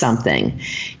changes something.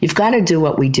 You've got to do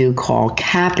what we do call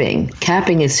capping.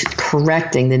 Capping is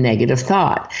correcting the negative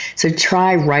thought. So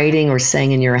try writing or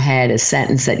saying in your head a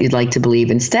sentence that you'd like to believe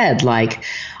instead, like,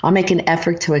 I'll make an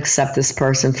effort to accept this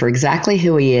person for exactly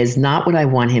who he is, not what I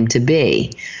want him to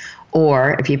be.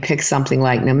 Or if you pick something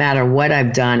like, no matter what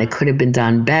I've done, it could have been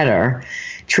done better.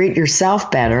 Treat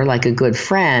yourself better like a good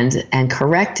friend and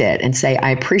correct it and say,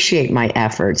 I appreciate my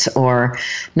efforts, or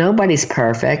nobody's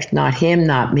perfect, not him,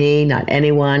 not me, not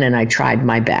anyone, and I tried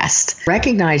my best.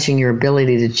 Recognizing your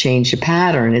ability to change a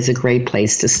pattern is a great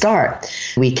place to start.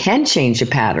 We can change the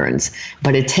patterns,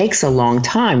 but it takes a long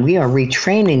time. We are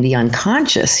retraining the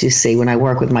unconscious. You see, when I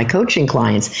work with my coaching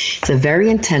clients, it's a very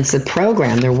intensive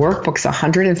program. Their workbook's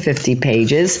 150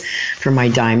 pages for my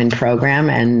Diamond program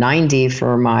and 90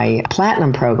 for my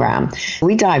Platinum program.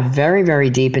 We dive very,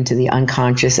 very deep into the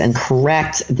unconscious and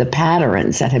correct the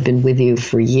patterns that have been with you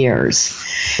for years.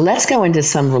 Let's go into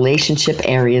some relationship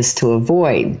areas to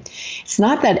avoid. It's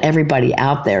not that everybody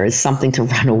out there is something to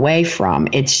run away from.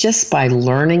 It's just by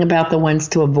learning about the ones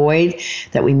to avoid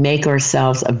that we make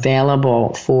ourselves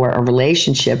available for a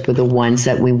relationship with the ones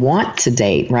that we want to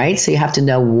date, right? So you have to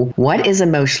know what is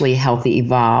emotionally healthy,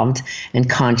 evolved, and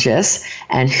conscious,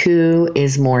 and who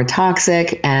is more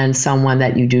toxic and someone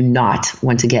that you do not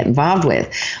want to get involved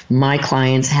with. My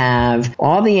clients have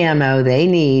all the ammo they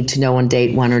need to know on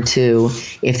date 1 or 2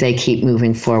 if they keep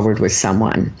moving forward with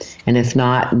someone. And if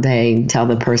not, they tell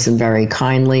the person very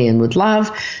kindly and with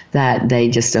love that they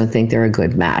just don't think they're a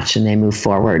good match and they move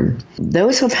forward.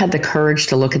 Those who have had the courage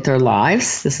to look at their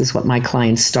lives, this is what my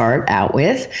clients start out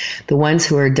with. The ones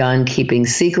who are done keeping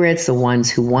secrets, the ones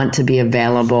who want to be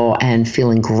available and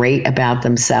feeling great about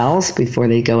themselves before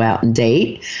they go out and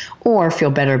date, or feel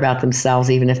better about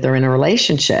themselves even if they're in a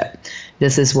relationship.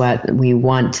 This is what we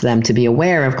want them to be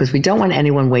aware of, because we don't want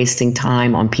anyone wasting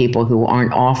time on people who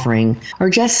aren't offering or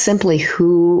just simply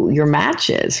who your match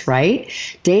is, right?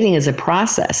 Dating is a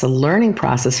process, a learning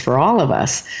process for all of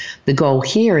us. The goal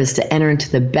here is to enter into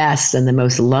the best and the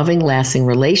most loving, lasting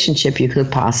relationship you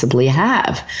could possibly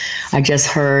have. I just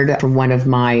heard from one of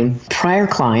my prior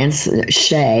clients,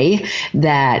 Shay,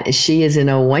 that she is in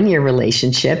a 1-year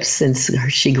relationship since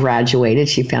she graduated.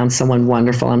 She found someone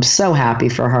wonderful. I'm so happy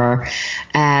for her.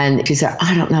 And she said,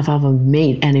 I don't know if I'll ever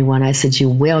meet anyone. I said, you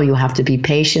will. You have to be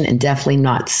patient and definitely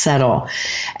not settle.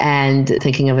 And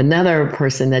thinking of another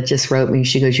person that just wrote me,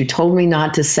 she goes, you told me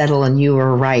not to settle and you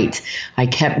were right. I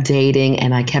kept dating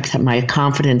and I kept my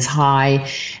confidence high,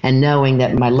 and knowing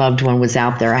that my loved one was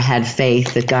out there, I had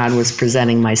faith that God was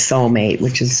presenting my soulmate,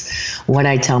 which is what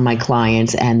I tell my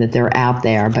clients, and that they're out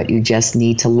there, but you just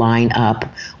need to line up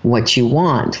what you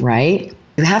want, right?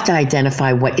 You have to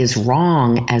identify what is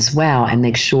wrong as well and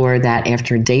make sure that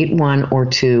after date 1 or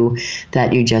 2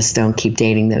 that you just don't keep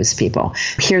dating those people.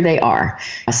 Here they are.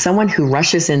 Someone who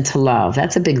rushes into love.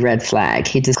 That's a big red flag.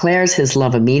 He declares his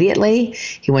love immediately.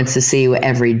 He wants to see you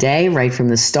every day right from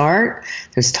the start.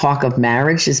 There's talk of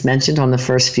marriage is mentioned on the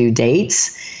first few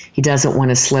dates. He doesn't want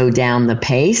to slow down the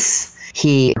pace.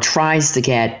 He tries to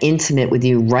get intimate with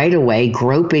you right away,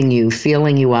 groping you,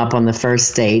 feeling you up on the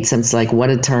first date. So it's like, what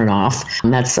a turnoff.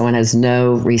 And that's someone who has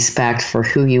no respect for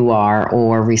who you are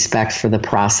or respect for the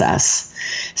process.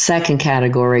 Second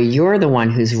category, you're the one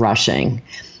who's rushing.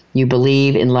 You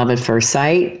believe in love at first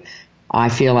sight. I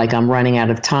feel like I'm running out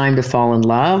of time to fall in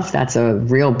love. That's a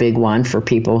real big one for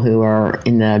people who are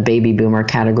in the baby boomer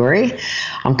category.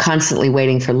 I'm constantly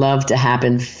waiting for love to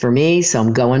happen for me, so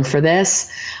I'm going for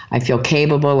this. I feel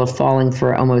capable of falling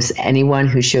for almost anyone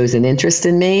who shows an interest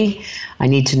in me. I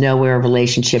need to know where a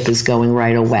relationship is going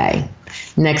right away.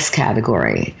 Next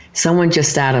category, someone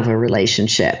just out of a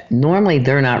relationship. Normally,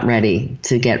 they're not ready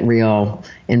to get real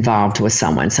involved with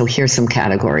someone. So here's some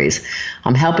categories.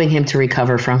 I'm helping him to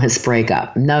recover from his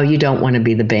breakup. No, you don't want to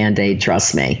be the Band-Aid,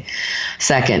 trust me.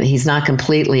 Second, he's not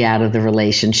completely out of the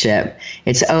relationship.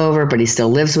 It's over, but he still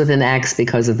lives with an ex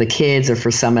because of the kids or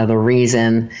for some other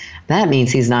reason. That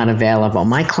means he's not available.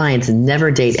 My clients never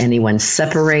date anyone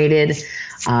separated.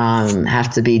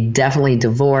 Have to be definitely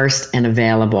divorced and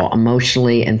available,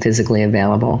 emotionally and physically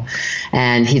available.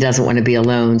 And he doesn't want to be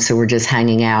alone, so we're just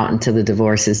hanging out until the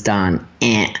divorce is done.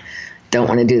 Don't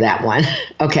want to do that one.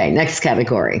 Okay, next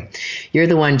category. You're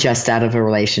the one just out of a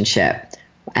relationship,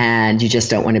 and you just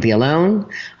don't want to be alone.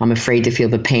 I'm afraid to feel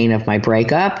the pain of my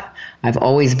breakup. I've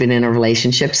always been in a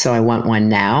relationship, so I want one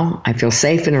now. I feel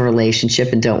safe in a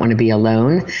relationship and don't want to be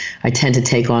alone. I tend to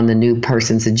take on the new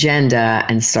person's agenda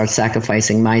and start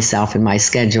sacrificing myself and my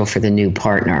schedule for the new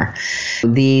partner.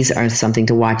 These are something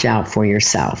to watch out for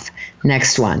yourself.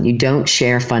 Next one, you don't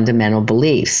share fundamental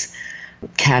beliefs.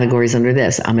 Categories under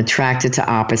this. I'm attracted to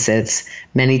opposites.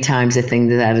 Many times the thing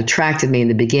that attracted me in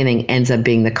the beginning ends up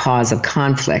being the cause of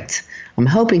conflict. I'm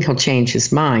hoping he'll change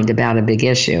his mind about a big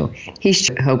issue.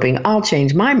 He's hoping I'll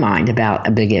change my mind about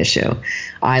a big issue.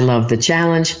 I love the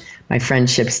challenge. My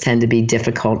friendships tend to be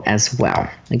difficult as well.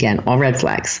 Again, all red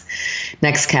flags.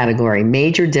 Next category,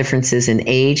 major differences in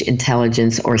age,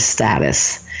 intelligence, or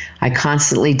status. I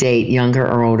constantly date younger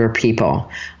or older people.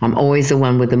 I'm always the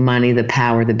one with the money, the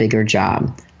power, the bigger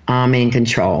job. I'm in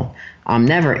control. I'm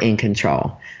never in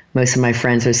control. Most of my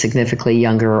friends are significantly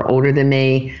younger or older than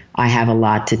me. I have a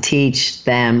lot to teach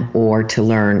them or to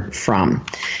learn from.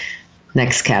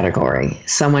 Next category,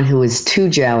 someone who is too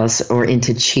jealous or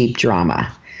into cheap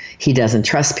drama. He doesn't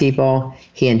trust people.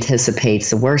 He anticipates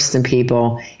the worst in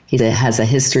people. He has a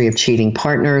history of cheating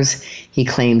partners. He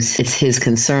claims it's his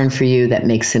concern for you that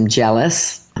makes him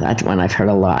jealous. That's one I've heard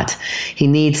a lot. He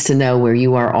needs to know where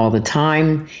you are all the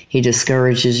time. He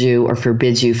discourages you or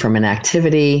forbids you from an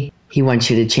activity. He wants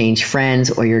you to change friends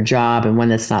or your job, and one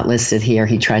that's not listed here,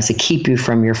 he tries to keep you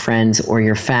from your friends or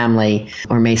your family,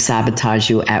 or may sabotage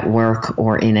you at work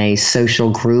or in a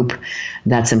social group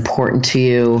that's important to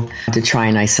you to try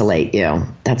and isolate you.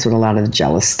 That's what a lot of the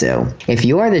jealous do. If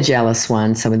you're the jealous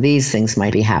one, some of these things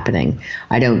might be happening.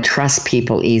 I don't trust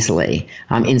people easily.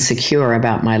 I'm insecure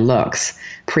about my looks.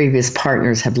 Previous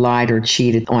partners have lied or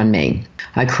cheated on me.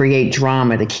 I create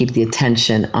drama to keep the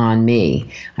attention on me.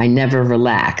 I never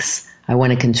relax. I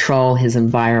want to control his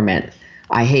environment.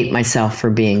 I hate myself for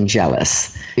being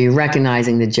jealous. You're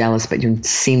recognizing the jealous, but you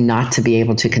seem not to be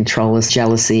able to control this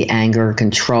jealousy, anger,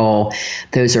 control.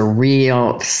 Those are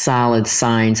real solid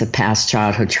signs of past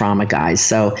childhood trauma, guys.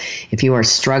 So if you are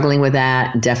struggling with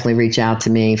that, definitely reach out to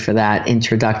me for that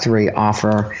introductory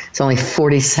offer. It's only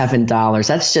 $47.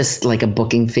 That's just like a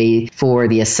booking fee for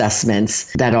the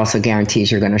assessments. That also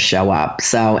guarantees you're going to show up.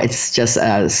 So it's just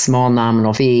a small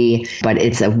nominal fee, but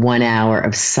it's a 1 hour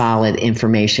of solid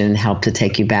information and help to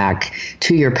take you back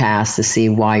to your past to see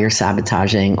why you're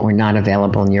sabotaging or not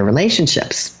available in your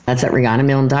relationships. That's at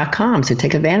RihannaMilne.com, so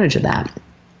take advantage of that.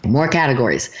 More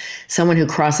categories. Someone who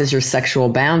crosses your sexual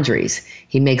boundaries.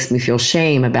 He makes me feel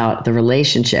shame about the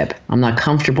relationship. I'm not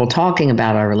comfortable talking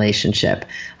about our relationship.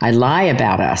 I lie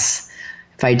about us.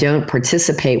 If I don't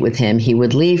participate with him, he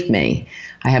would leave me.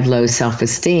 I have low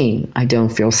self-esteem. I don't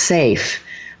feel safe.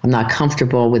 I'm not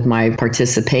comfortable with my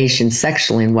participation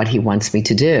sexually in what he wants me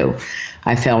to do.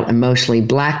 I felt emotionally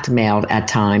blackmailed at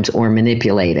times or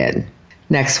manipulated.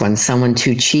 Next one, someone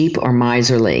too cheap or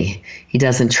miserly. He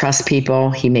doesn't trust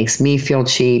people. He makes me feel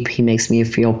cheap. He makes me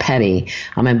feel petty.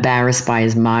 I'm embarrassed by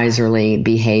his miserly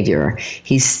behavior.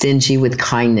 He's stingy with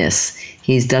kindness.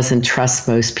 He doesn't trust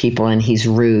most people and he's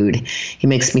rude. He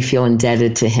makes me feel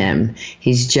indebted to him.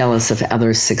 He's jealous of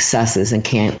others' successes and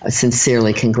can't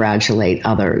sincerely congratulate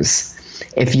others.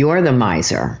 If you're the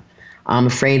miser, I'm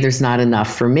afraid there's not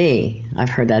enough for me. I've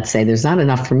heard that say, there's not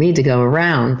enough for me to go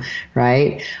around,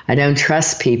 right? I don't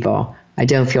trust people. I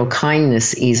don't feel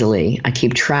kindness easily. I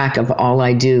keep track of all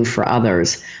I do for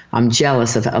others. I'm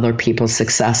jealous of other people's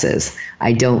successes.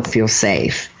 I don't feel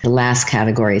safe. The last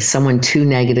category is someone too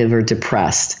negative or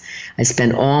depressed. I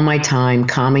spend all my time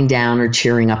calming down or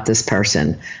cheering up this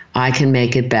person. I can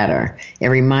make it better. It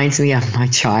reminds me of my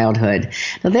childhood.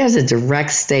 Now, there's a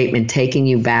direct statement taking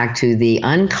you back to the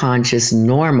unconscious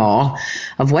normal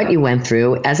of what you went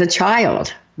through as a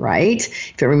child, right?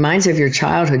 If it reminds you of your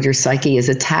childhood, your psyche is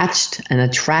attached and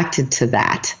attracted to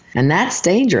that. And that's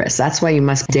dangerous. That's why you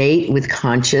must date with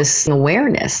conscious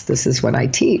awareness. This is what I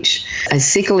teach. I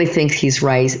secretly think he's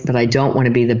right, but I don't want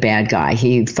to be the bad guy.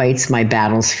 He fights my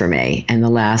battles for me. And the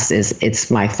last is,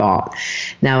 it's my fault.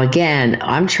 Now, again,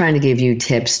 I'm trying to give you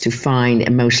tips to find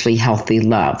emotionally healthy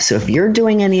love. So if you're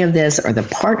doing any of this, or the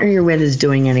partner you're with is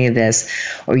doing any of this,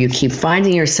 or you keep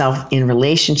finding yourself in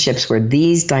relationships where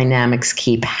these dynamics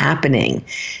keep happening,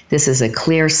 this is a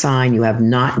clear sign you have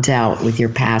not dealt with your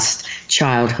past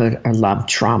childhood or love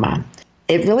trauma.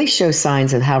 It really shows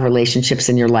signs of how relationships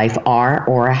in your life are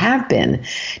or have been.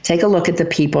 Take a look at the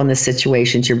people and the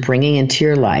situations you're bringing into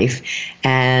your life.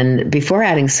 And before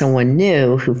adding someone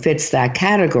new who fits that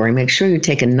category, make sure you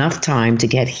take enough time to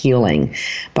get healing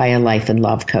by a life and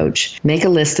love coach. Make a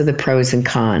list of the pros and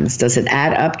cons. Does it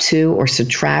add up to or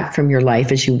subtract from your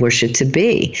life as you wish it to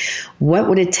be? What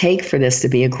would it take for this to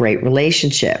be a great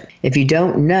relationship? If you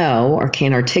don't know or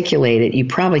can't articulate it, you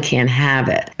probably can't have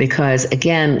it because,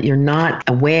 again, you're not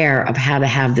aware of how to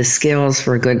have the skills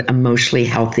for a good, emotionally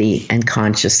healthy and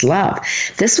conscious love.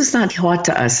 This was not taught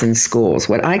to us in schools.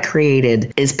 What I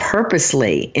created is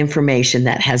purposely information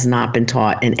that has not been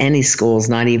taught in any schools,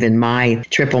 not even my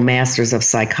triple masters of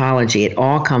psychology. It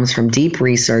all comes from deep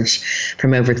research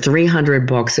from over 300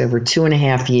 books, over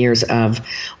 2.5 years of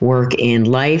work in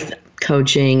life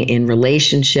coaching, in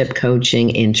relationship coaching,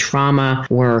 in trauma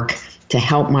work, to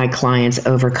help my clients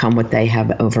overcome what they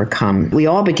have overcome. We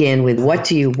all begin with, what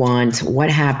do you want? What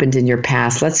happened in your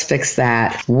past? Let's fix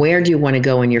that. Where do you want to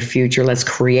go in your future? Let's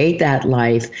create that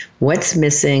life. What's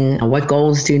missing? What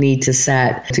goals do you need to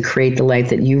set to create the life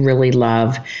that you really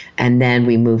love? And then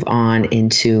we move on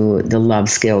into the love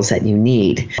skills that you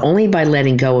need. Only by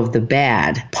letting go of the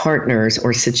bad partners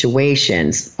or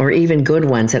situations, or even good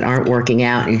ones that aren't working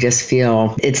out, you just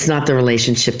feel it's not the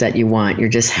relationship that you want. You're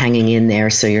just hanging in there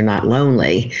so you're not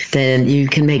lonely. Then you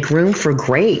can make room for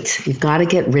great. You've got to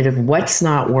get rid of what's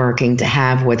not working to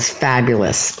have what's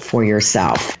fabulous for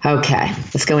yourself. Okay,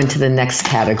 let's go into the next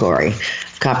category.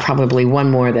 Got probably one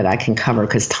more that I can cover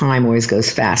because time always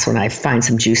goes fast when I find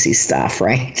some juicy stuff,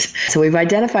 right? So we've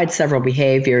identified several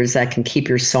behaviors that can keep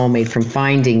your soulmate from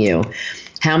finding you.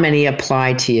 How many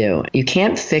apply to you? You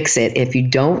can't fix it if you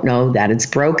don't know that it's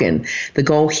broken. The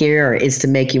goal here is to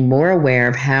make you more aware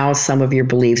of how some of your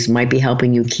beliefs might be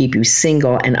helping you keep you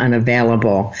single and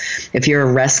unavailable. If you're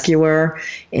a rescuer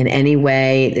in any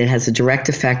way, it has a direct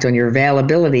effect on your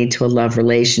availability to a love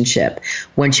relationship.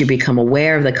 Once you become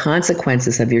aware of the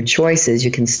consequences of your choices, you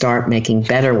can start making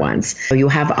better ones. So you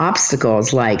have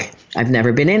obstacles like, I've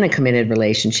never been in a committed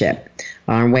relationship.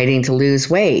 I'm waiting to lose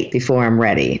weight before I'm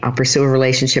ready. I'll pursue a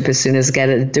relationship as soon as I get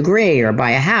a degree or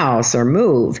buy a house or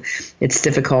move. It's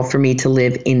difficult for me to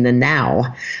live in the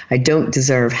now. I don't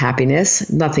deserve happiness.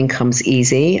 Nothing comes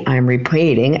easy. I'm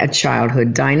repeating a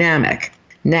childhood dynamic.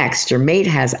 Next, your mate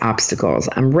has obstacles.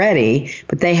 I'm ready,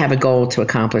 but they have a goal to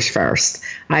accomplish first.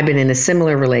 I've been in a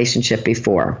similar relationship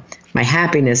before. My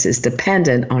happiness is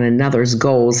dependent on another's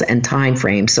goals and time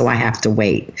frame, so I have to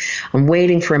wait. I'm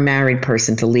waiting for a married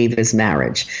person to leave his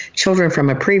marriage. Children from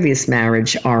a previous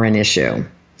marriage are an issue.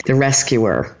 The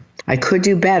rescuer. I could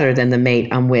do better than the mate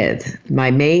I'm with.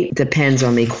 My mate depends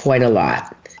on me quite a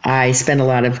lot. I spend a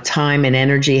lot of time and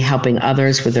energy helping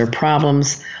others with their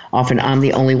problems. Often I'm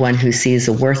the only one who sees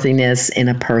the worthiness in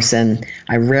a person.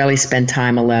 I rarely spend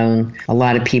time alone. A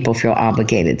lot of people feel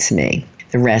obligated to me.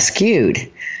 The rescued.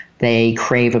 They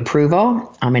crave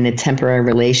approval. I'm in a temporary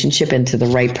relationship until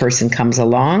the right person comes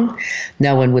along.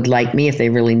 No one would like me if they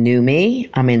really knew me.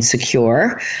 I'm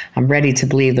insecure. I'm ready to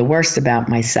believe the worst about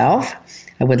myself.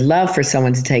 I would love for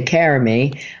someone to take care of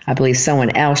me. I believe someone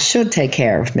else should take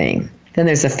care of me. Then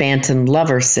there's a phantom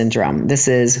lover syndrome. This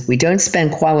is, we don't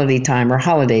spend quality time or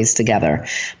holidays together.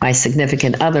 My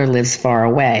significant other lives far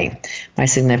away. My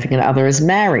significant other is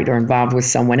married or involved with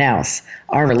someone else.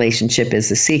 Our relationship is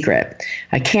a secret.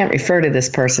 I can't refer to this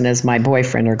person as my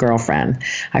boyfriend or girlfriend.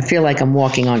 I feel like I'm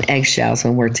walking on eggshells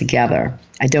when we're together.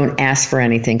 I don't ask for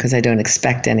anything because I don't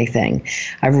expect anything.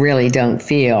 I really don't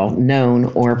feel known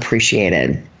or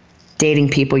appreciated. dating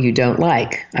people you don't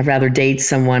like. I'd rather date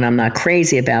someone I'm not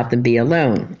crazy about than be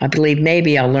alone. I believe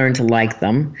maybe I'll learn to like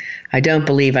them. I don't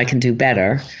believe I can do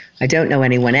better. I don't know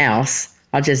anyone else.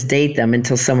 I'll just date them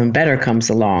until someone better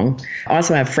comes along. I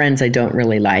also have friends I don't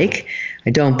really like. I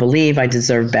don't believe I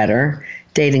deserve better.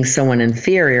 Dating someone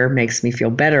inferior makes me feel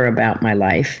better about my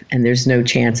life, and there's no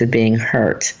chance of being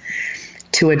hurt.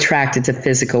 Too attracted to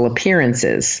physical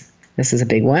appearances. This is a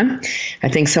big one. I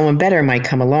think someone better might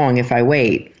come along if I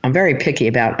wait. I'm very picky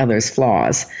about others'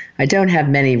 flaws. I don't have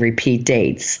many repeat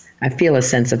dates. I feel a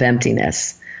sense of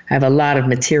emptiness. I have a lot of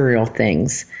material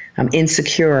things. I'm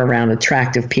insecure around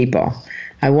attractive people.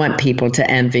 I want people to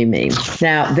envy me.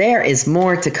 Now, there is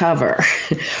more to cover,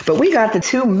 but we got the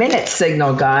 2-minute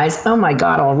signal, guys. Oh my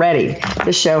God, already.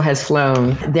 The show has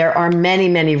flown. There are many,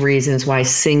 many reasons why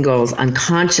singles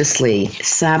unconsciously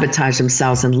sabotage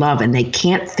themselves in love, and they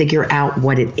can't figure out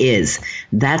what it is.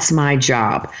 That's my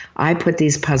job. I put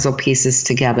these puzzle pieces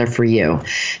together for you.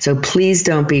 So please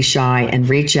don't be shy and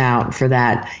reach out for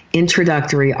that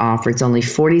introductory offer. It's only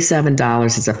 $47.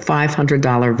 It's a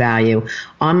 $500 value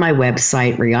on my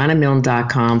website,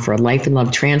 RihannaMilne.com, for a life and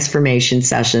love transformation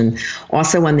session.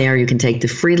 Also on there, you can take the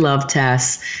free love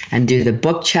tests and do the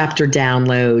book chapter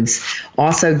downloads.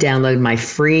 Also download my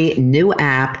free new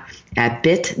app at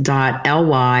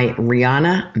bit.ly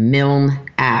Rihanna Milne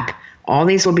app. All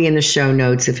these will be in the show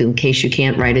notes. If in case you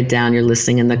can't write it down, you're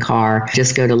listening in the car,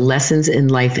 just go to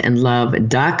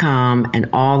lessonsinlifeandlove.com and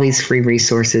all these free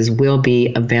resources will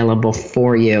be available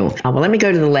for you. Well, let me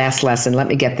go to the last lesson. Let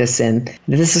me get this in.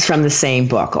 This is from the same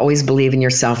book. Always believe in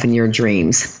yourself and your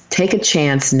dreams. Take a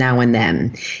chance now and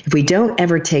then. If we don't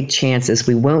ever take chances,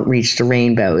 we won't reach the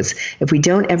rainbows. If we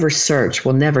don't ever search,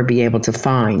 we'll never be able to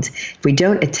find. If we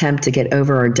don't attempt to get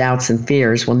over our doubts and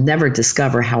fears, we'll never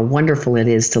discover how wonderful it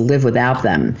is to live without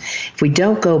them. If we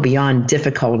don't go beyond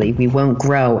difficulty, we won't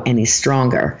grow any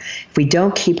stronger. If we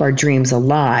don't keep our dreams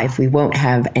alive, we won't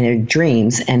have any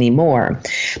dreams anymore.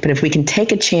 But if we can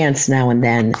take a chance now and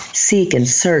then, seek and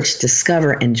search,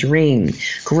 discover and dream,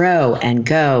 grow and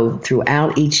go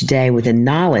throughout each day with the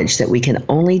knowledge that we can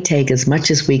only take as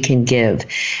much as we can give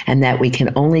and that we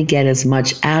can only get as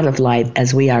much out of life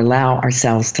as we allow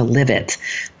ourselves to live it,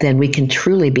 then we can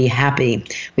truly be happy.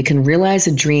 We can realize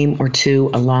a dream or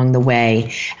two along the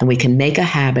way, and we can make a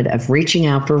habit of reaching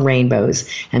out for rainbows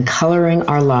and coloring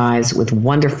our lives with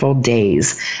wonderful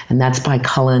days. And that's by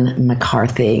Cullen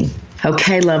McCarthy.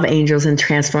 Okay, love angels and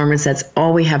transformers, that's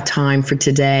all we have time for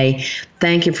today.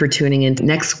 Thank you for tuning in.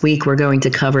 Next week, we're going to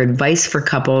cover advice for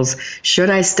couples. Should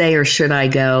I stay or should I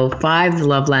go? 5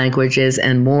 love languages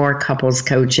and more couples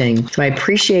coaching. So I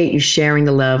appreciate you sharing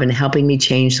the love and helping me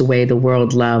change the way the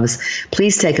world loves.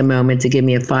 Please take a moment to give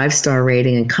me a 5-star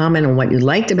rating and comment on what you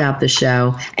liked about the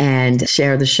show and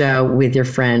share the show with your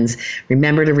friends.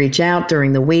 Remember to reach out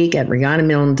during the week at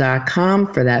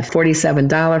RihannaMilne.com for that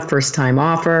 $47 first-time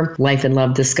offer, Life and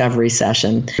Love Discovery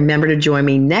Session. Remember to join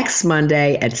me next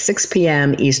Monday at 6 p.m.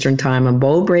 Eastern Time on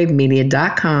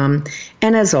BoldBraveMedia.com.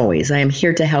 And as always, I am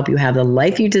here to help you have the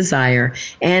life you desire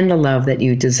and the love that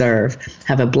you deserve.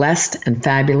 Have a blessed and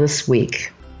fabulous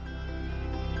week.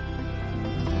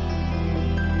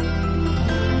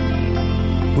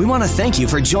 We want to thank you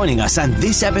for joining us on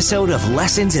this episode of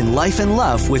Lessons in Life and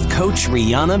Love with Coach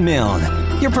Rihanna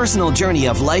Milne. Your personal journey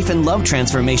of life and love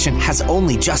transformation has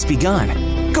only just begun.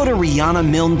 Go to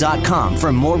RihannaMilne.com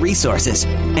for more resources.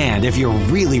 And if you're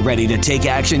really ready to take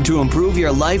action to improve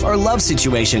your life or love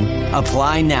situation,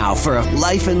 apply now for a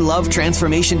Life and Love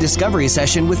Transformation Discovery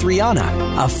Session with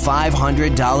Rihanna, a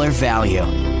 $500 value.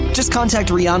 Just contact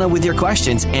Rihanna with your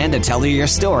questions and to tell her your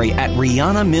story at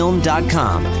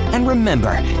RihannaMilne.com. And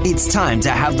remember, it's time to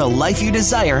have the life you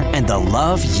desire and the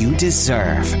love you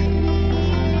deserve.